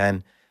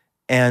 2010.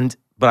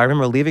 But I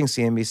remember leaving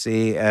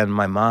CNBC and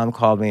my mom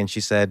called me and she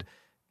said,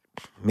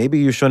 maybe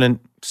you shouldn't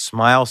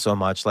smile so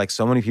much. Like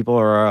so many people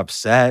are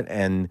upset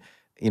and,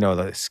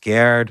 they're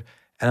scared.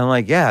 And I'm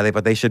like, yeah,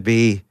 but they should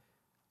be,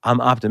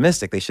 I'm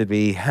optimistic. They should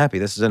be happy.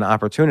 This is an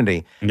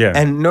opportunity. Yeah.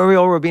 And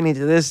Nouriel Roubini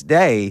to this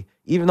day,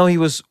 even though he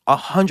was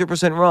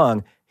 100%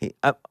 wrong,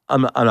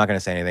 I'm not going to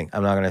say anything.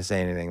 I'm not going to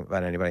say anything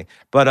about anybody.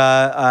 But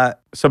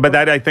but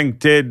that I think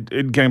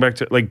getting back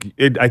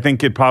to I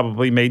think it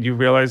probably made you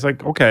realize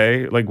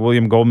okay, like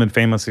William Goldman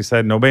famously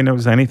said, nobody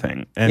knows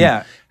anything.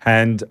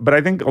 But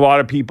I think a lot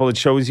of people, it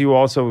shows you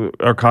also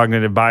our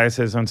cognitive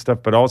biases and stuff,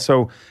 but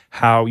also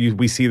how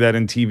we see that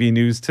in TV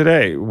news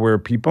today, where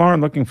people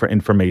aren't looking for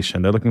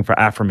information, they're looking for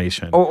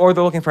affirmation, or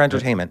they're looking for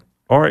entertainment.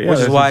 Which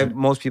is why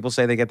most people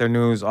say they get their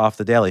news off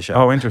the Daily Show.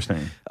 Oh,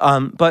 interesting.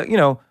 But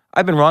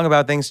I've been wrong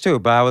about things too,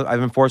 but I've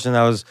been fortunate.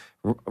 I was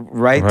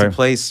right to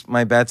place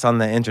my bets on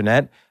the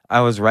internet.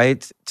 I was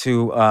right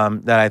to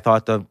that I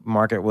thought the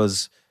market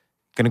was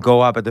going to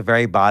go up at the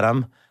very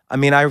bottom. I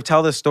mean, I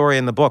tell this story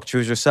in the book,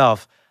 Choose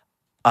Yourself.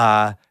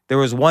 There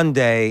was one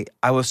day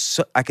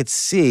I could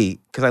see,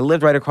 because I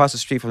lived right across the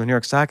street from the New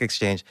York Stock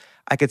Exchange,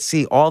 I could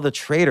see all the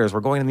traders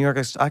were going to the New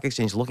York Stock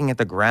Exchange looking at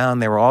the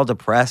ground. They were all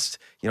depressed,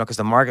 because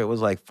the market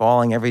was like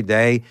falling every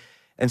day.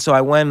 And so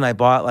I went and I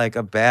bought like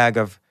a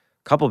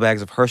couple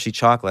bags of Hershey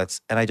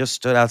chocolates, and I just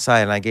stood outside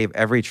and I gave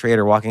every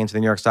trader walking into the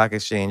New York Stock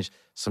Exchange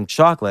some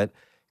chocolate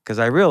because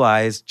I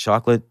realized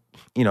chocolate,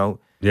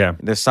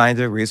 there's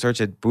scientific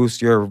research, it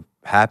boosts your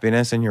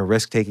happiness and your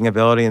risk-taking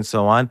ability and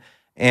so on.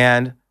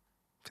 And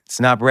it's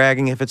not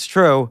bragging if it's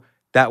true,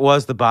 that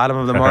was the bottom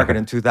of the market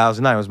in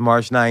 2009. It was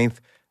March 9th,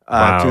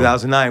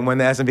 2009 when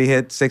the S&P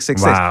hit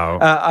 666.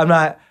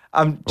 Wow.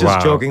 I'm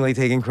just jokingly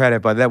taking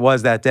credit, but that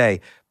was that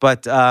day.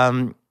 But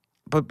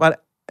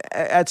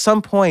at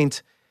some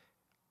point,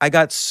 I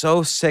got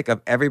so sick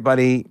of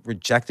everybody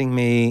rejecting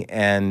me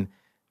and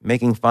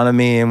making fun of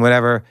me and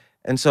whatever.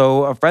 And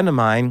so a friend of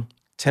mine,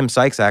 Tim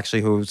Sykes,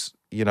 actually, who's,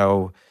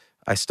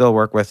 I still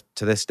work with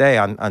to this day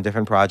on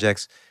different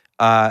projects,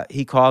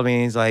 he called me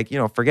and he's like,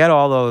 forget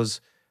all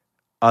those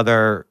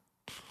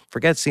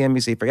forget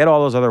CNBC, forget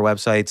all those other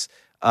websites.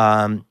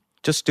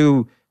 Just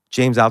do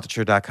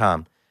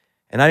jamesaltucher.com.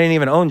 And I didn't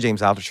even own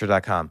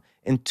jamesaltucher.com.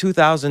 In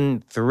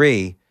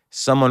 2003,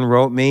 someone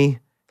wrote me,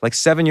 like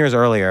 7 years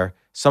earlier,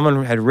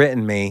 someone had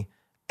written me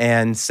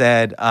and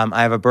said,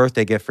 I have a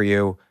birthday gift for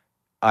you.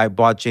 I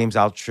bought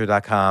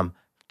jamesaltucher.com.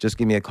 Just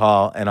give me a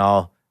call and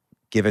I'll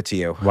give it to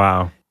you.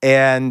 Wow.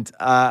 And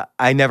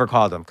I never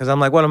called him because I'm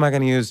like, what am I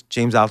going to use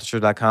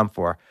jamesaltucher.com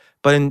for?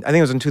 But I think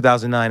it was in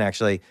 2009,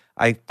 actually,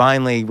 I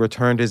finally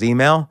returned his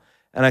email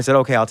and I said,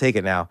 okay, I'll take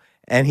it now.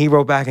 And he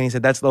wrote back and he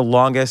said, that's the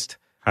longest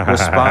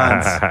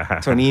response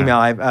to an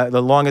email,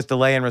 the longest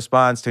delay in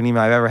response to an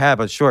email I've ever had.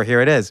 But sure,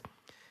 here it is.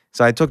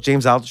 So I took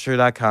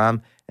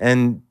jamesaltucher.com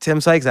and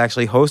Tim Sykes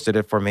actually hosted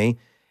it for me.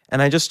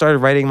 And I just started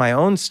writing my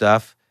own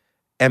stuff.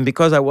 And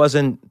because I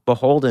wasn't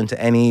beholden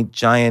to any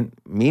giant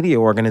media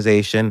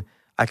organization,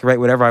 I could write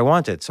whatever I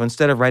wanted. So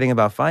instead of writing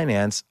about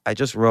finance, I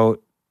just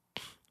wrote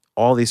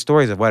all these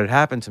stories of what had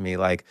happened to me.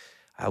 Like,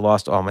 I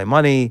lost all my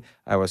money.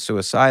 I was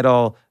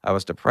suicidal. I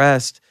was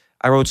depressed.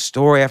 I wrote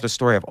story after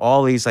story of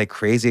all these like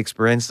crazy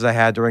experiences I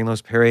had during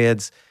those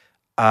periods.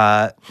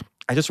 I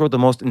just wrote the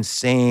most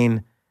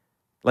insane,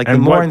 like the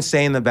more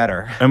insane, the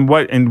better. And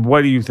what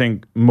do you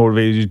think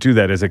motivated you to do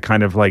that? Is it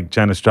kind of like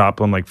Janis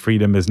Joplin, like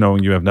freedom is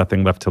knowing you have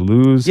nothing left to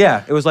lose?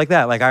 Yeah, it was like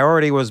that. Like I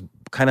already was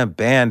kind of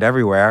banned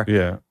everywhere.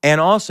 Yeah.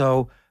 And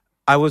also,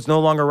 I was no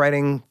longer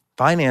writing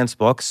finance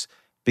books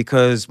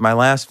because my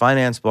last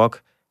finance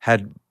book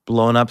had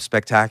blown up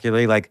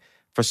spectacularly. Like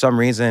for some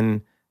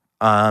reason,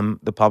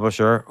 the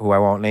publisher, who I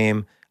won't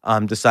name,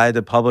 decided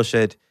to publish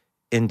it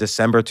in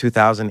December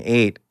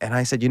 2008. And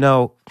I said,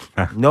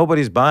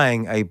 nobody's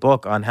buying a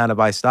book on how to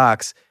buy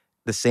stocks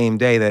the same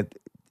day that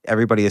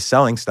everybody is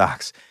selling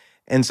stocks.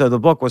 And so the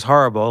book was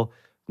horrible.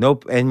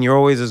 Nope. And you're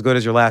always as good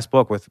as your last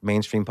book with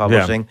mainstream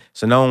publishing. Yeah.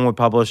 So no one would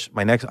publish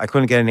my next. I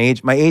couldn't get an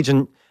agent. My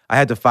agent, I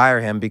had to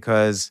fire him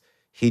because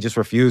he just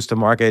refused to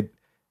market.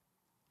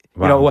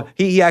 Wow.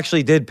 He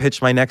actually did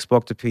pitch my next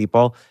book to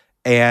people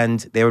and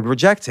they would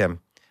reject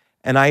him.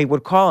 And I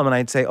would call him and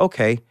I'd say,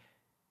 okay,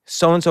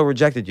 so-and-so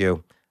rejected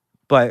you.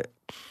 But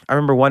I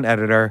remember one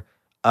editor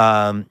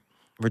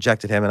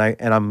rejected him,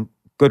 and I'm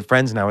good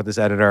friends now with this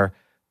editor,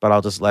 but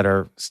I'll just let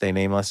her stay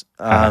nameless.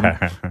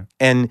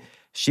 And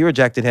she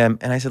rejected him,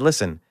 and I said,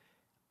 listen,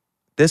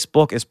 this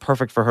book is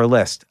perfect for her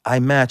list. I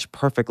match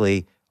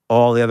perfectly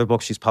all the other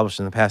books she's published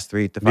in the past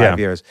 3 to 5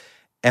 years.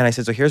 And I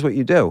said, so here's what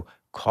you do.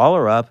 Call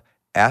her up,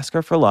 ask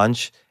her for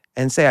lunch,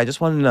 and say, I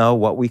just want to know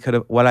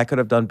what I could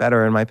have done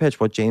better in my pitch,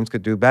 what James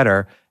could do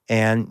better,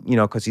 and,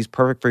 because he's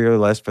perfect for your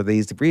list for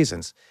these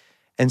reasons.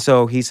 And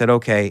so he said,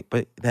 okay.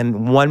 But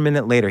then 1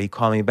 minute later, he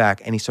called me back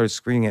and he started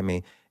screaming at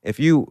me, if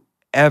you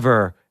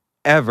ever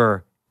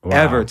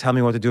tell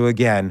me what to do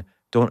again,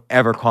 don't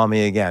ever call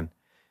me again.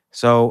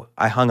 So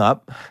I hung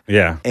up.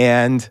 Yeah.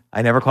 And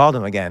I never called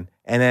him again.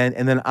 And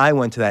then I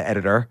went to that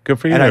editor. Good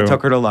for you. And I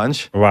took her to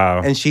lunch.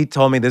 Wow. And she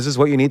told me, this is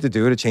what you need to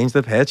do to change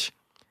the pitch.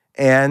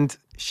 And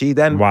she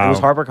then, it was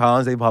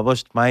HarperCollins, they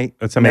published my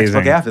next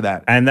book after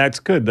that. And that's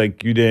good.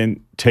 Like, you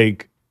didn't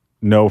take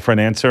no for an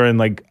answer. And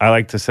like I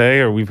like to say,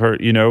 or we've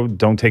heard,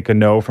 don't take a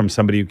no from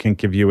somebody who can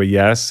give you a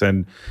yes.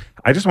 And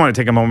I just want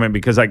to take a moment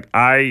because like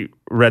I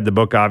read the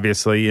book,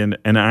 obviously, and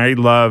I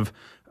love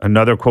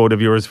another quote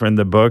of yours from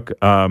the book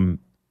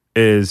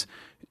is,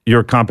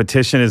 your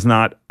competition is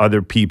not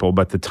other people,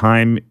 but the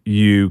time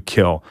you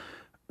kill,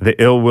 the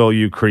ill will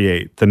you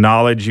create, the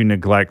knowledge you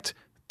neglect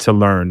to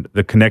learn,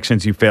 the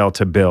connections you fail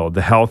to build,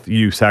 the health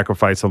you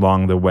sacrifice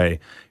along the way,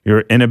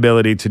 your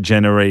inability to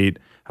generate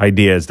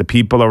ideas, the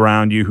people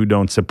around you who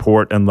don't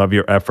support and love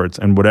your efforts,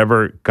 and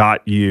whatever God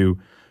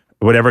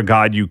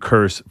you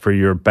curse for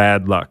your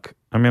bad luck.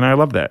 I mean, I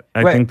love that.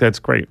 I think that's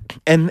great.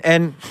 And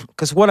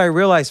because what I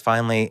realized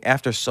finally,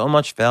 after so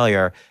much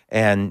failure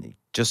and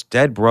just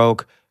dead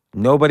broke,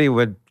 nobody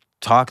would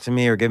talk to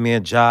me or give me a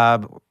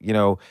job.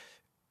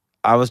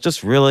 I was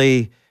just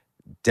really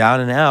down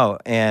and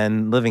out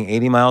and living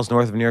 80 miles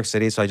north of New York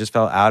City. So I just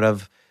fell out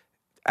of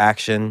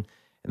action.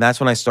 And that's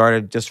when I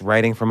started just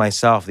writing for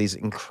myself these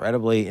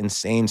incredibly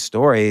insane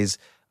stories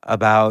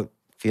about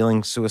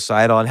feeling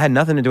suicidal, and had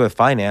nothing to do with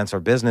finance or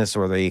business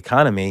or the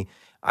economy.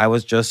 I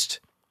was just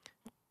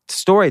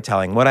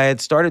storytelling. What I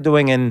had started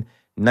doing in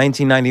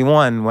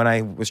 1991 when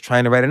I was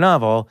trying to write a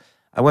novel,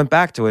 I went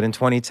back to it in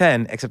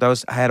 2010, except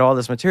I had all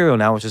this material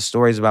now, which is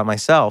stories about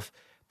myself.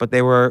 But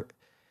they were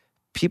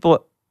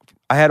people,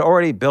 I had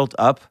already built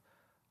up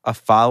a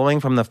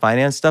following from the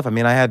finance stuff. I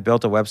mean, I had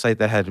built a website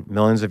that had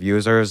millions of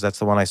users. That's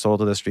the one I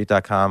sold to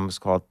thestreet.com. It was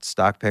called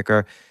Stock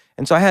Picker.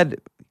 And so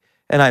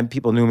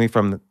people knew me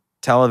from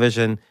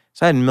television.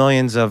 So I had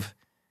millions of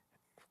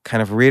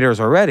kind of readers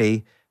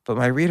already, but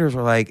my readers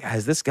were like,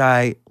 has this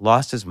guy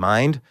lost his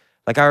mind?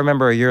 Like I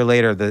remember a year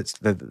later,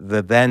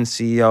 the then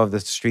CEO of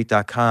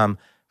thestreet.com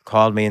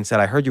called me and said,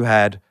 I heard you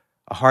had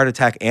a heart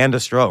attack and a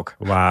stroke.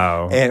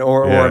 Wow.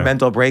 Or a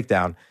mental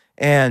breakdown.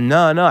 And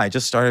no, I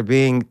just started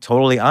being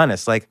totally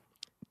honest. Like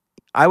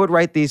I would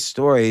write these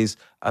stories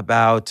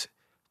about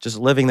just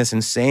living this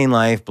insane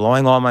life,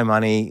 blowing all my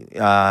money,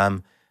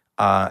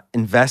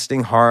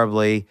 investing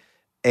horribly.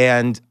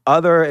 And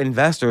other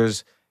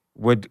investors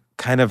would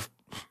kind of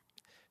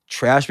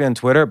trash me on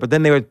Twitter, but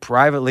then they would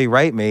privately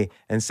write me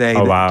and say,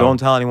 Oh, wow. don't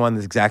tell anyone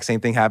the exact same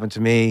thing happened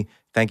to me.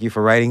 Thank you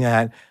for writing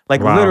that.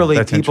 Like Wow, literally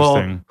that's people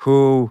interesting.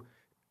 who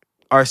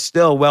are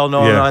still well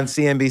known Yeah. on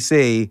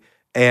CNBC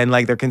and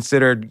like they're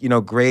considered,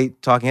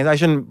 great talking heads. I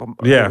shouldn't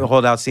Yeah.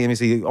 hold out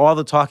CNBC. All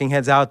the talking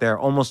heads out there,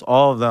 almost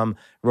all of them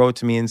wrote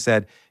to me and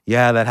said,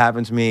 yeah, that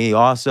happened to me.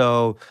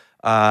 Also,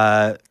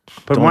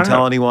 don't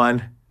tell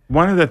anyone.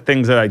 One of the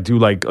things that I do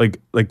like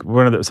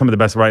some of the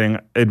best writing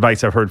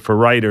advice I've heard for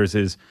writers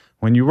is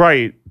when you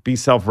write, be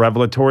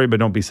self-revelatory, but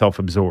don't be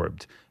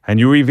self-absorbed. And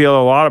you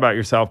reveal a lot about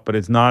yourself, but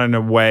it's not in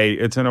a way,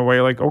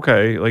 like,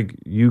 okay, like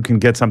you can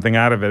get something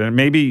out of it. And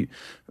maybe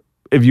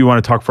if you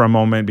want to talk for a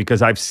moment,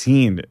 because I've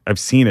seen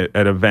it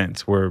at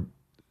events where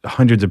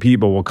hundreds of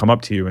people will come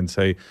up to you and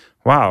say,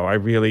 wow, I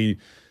really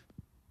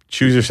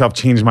Choose Yourself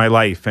changed my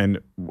life. And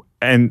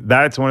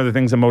that's one of the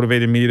things that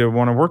motivated me to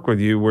want to work with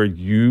you, where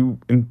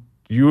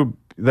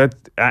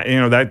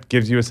that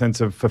gives you a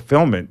sense of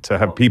fulfillment to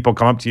have people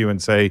come up to you and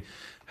say,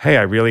 hey,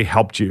 I really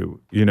helped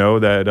you.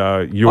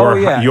 That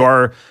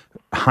your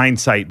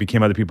hindsight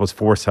became other people's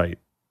foresight.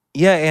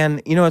 Yeah,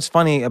 and it's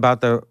funny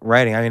about the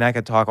writing. I mean, I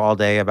could talk all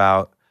day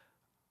about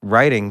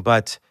writing,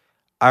 but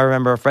I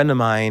remember a friend of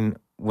mine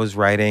was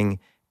writing,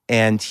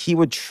 and he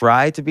would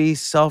try to be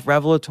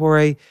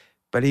self-revelatory,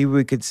 but he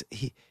would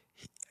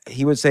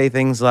say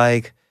things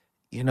like,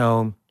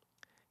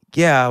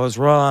 yeah, I was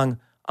wrong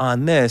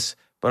on this,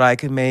 but I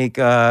could make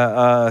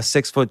a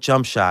 6-foot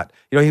jump shot.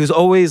 He was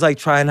always like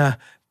trying to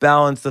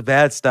balance the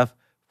bad stuff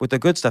with the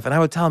good stuff. And I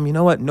would tell him, you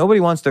know what? Nobody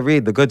wants to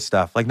read the good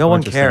stuff. Like no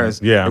one cares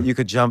that you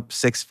could jump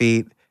 6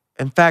 feet.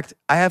 In fact,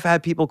 I have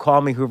had people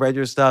call me who read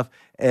your stuff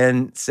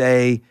and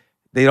say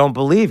they don't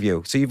believe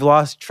you. So you've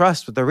lost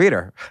trust with the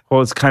reader.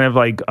 Well, it's kind of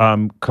like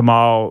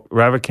Kamal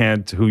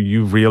Ravikant, who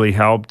you really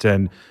helped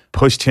and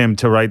pushed him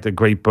to write the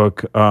great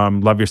book,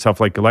 Love Yourself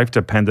Like Your Life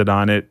Depended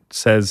on It,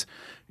 says,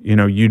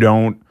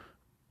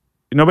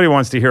 nobody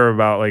wants to hear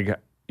about like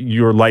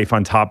your life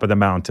on top of the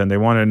mountain. They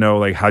want to know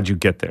like how'd you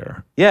get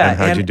there? Yeah. And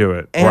how'd you do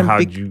it? Or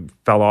how'd you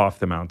fell off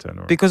the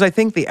mountain? Because I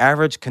think the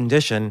average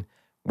condition,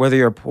 whether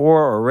you're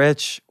poor or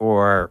rich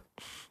or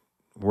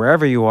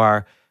wherever you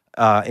are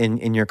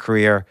in your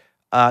career,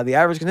 the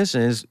average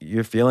condition is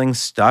you're feeling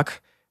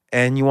stuck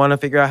and you want to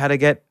figure out how to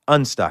get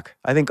unstuck.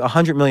 I think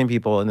 100 million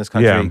people in this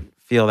country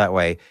feel that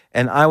way.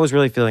 And I was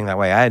really feeling that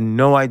way. I had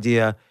no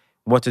idea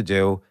what to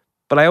do,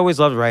 but I always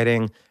loved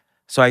writing.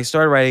 So I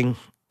started writing,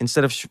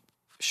 instead of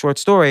short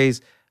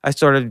stories, I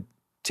started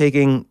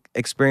taking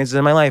experiences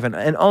in my life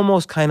and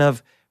almost kind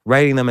of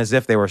writing them as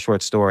if they were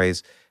short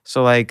stories.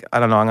 So like,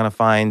 I don't know, I'm going to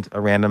find a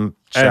random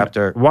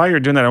chapter. And while you're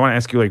doing that, I want to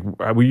ask you, like,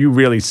 were you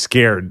really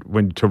scared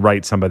to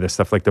write some of this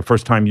stuff? Like the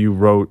first time you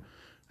wrote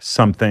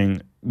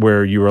something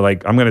where you were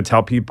like, I'm going to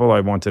tell people I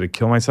wanted to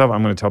kill myself.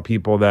 I'm going to tell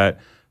people that,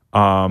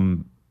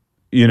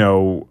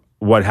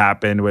 what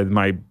happened with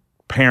my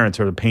parents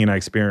or the pain I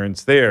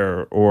experienced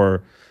there,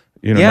 or,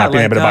 not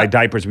being able to buy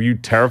diapers. Were you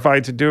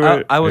terrified to do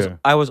it? I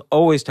was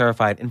always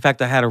terrified. In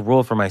fact, I had a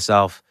rule for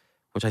myself,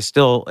 which I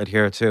still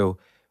adhere to,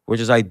 which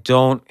is I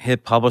don't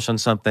hit publish on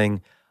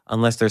something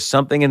unless there's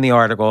something in the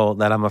article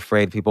that I'm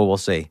afraid people will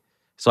see.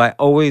 So I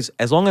always,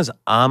 as long as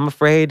I'm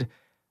afraid,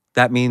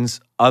 that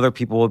means other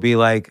people will be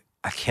like,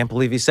 I can't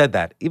believe you said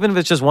that. Even if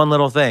it's just one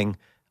little thing.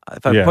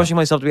 If I'm pushing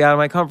myself to be out of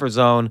my comfort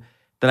zone,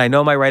 then I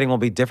know my writing will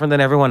be different than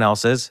everyone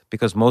else's,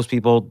 because most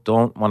people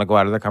don't want to go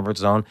out of their comfort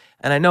zone.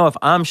 And I know if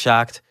I'm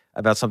shocked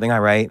about something I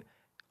write,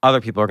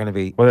 other people are going to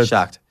be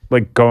shocked.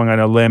 Like going on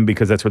a limb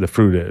because that's where the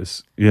fruit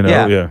is,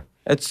 Yeah.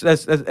 That's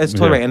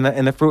totally right.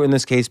 And the fruit in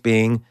this case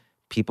being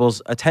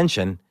people's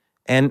attention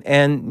and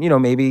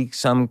maybe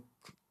some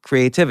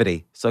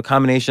creativity. So a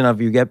combination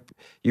of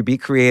you be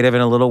creative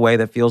in a little way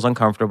that feels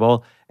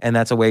uncomfortable, and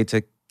that's a way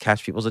to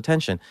catch people's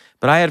attention.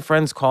 But I had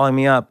friends calling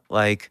me up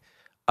like,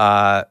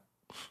 do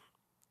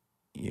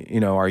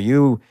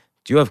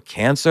you have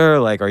cancer?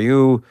 Like, are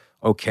you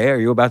okay? Are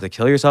you about to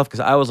kill yourself?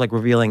 Because I was like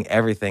revealing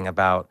everything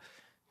about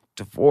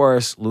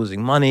divorce,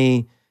 losing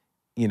money,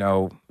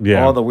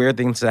 all the weird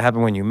things that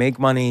happen when you make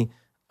money.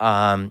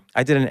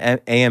 I did an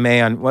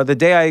AMA the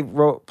day I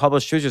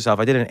published Choose Yourself,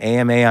 I did an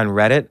AMA on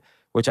Reddit,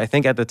 which I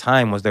think at the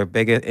time was their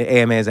biggest.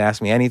 AMA is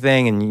Ask Me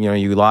Anything, and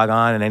you log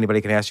on and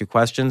anybody can ask you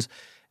questions.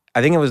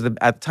 I think it was at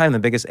the time the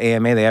biggest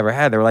AMA they ever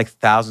had. There were like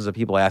thousands of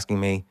people asking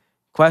me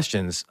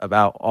questions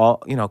about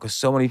all, because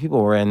so many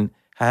people were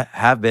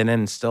have been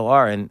and still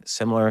are in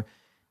similar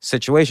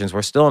situations.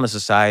 We're still in a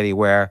society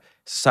where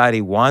society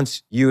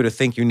wants you to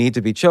think you need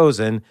to be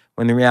chosen,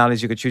 when the reality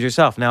is you could choose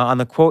yourself. Now, on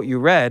the quote you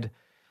read,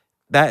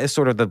 that is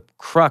sort of the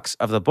crux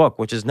of the book,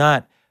 which is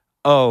not,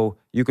 oh,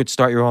 you could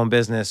start your own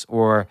business,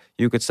 or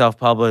you could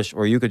self-publish,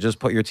 or you could just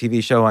put your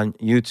TV show on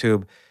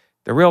YouTube.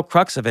 The real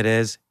crux of it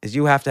is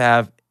you have to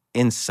have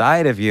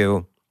inside of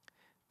you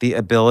the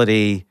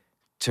ability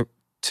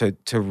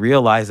to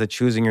realize that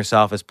choosing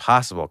yourself is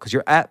possible, because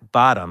you're at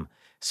bottom.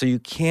 So you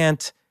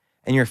can't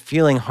and you're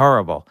feeling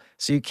horrible.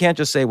 So you can't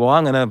just say, well,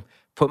 I'm going to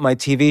put my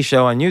TV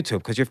show on YouTube,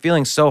 because you're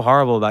feeling so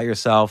horrible about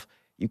yourself.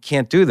 You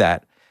can't do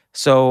that.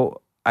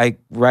 So I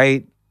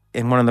write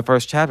in one of the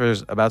first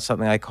chapters about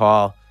something I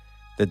call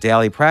the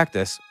daily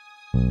practice.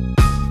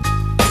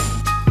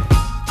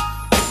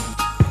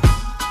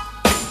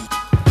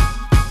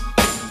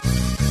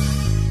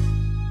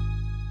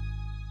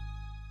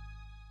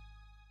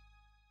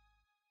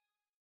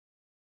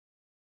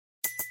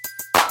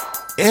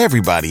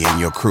 Everybody in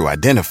your crew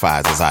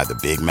identifies as either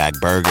Big Mac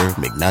Burger,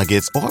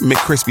 McNuggets, or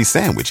McCrispy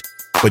Sandwich.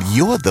 But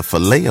you're the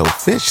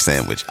Filet-O-Fish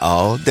Sandwich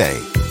all day.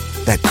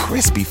 That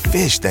crispy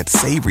fish, that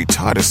savory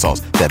tartar sauce,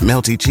 that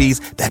melty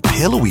cheese, that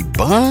pillowy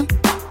bun.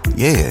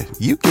 Yeah,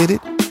 you get it.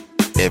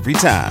 Every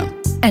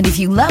time. And if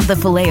you love the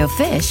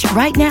Filet-O-Fish,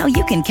 right now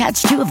you can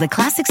catch 2 of the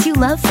classics you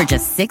love for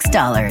just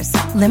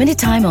 $6. Limited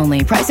time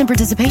only. Price and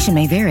participation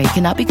may vary.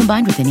 Cannot be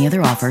combined with any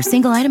other offer.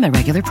 Single item at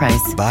regular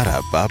price.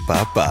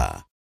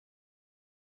 Ba-da-ba-ba-ba.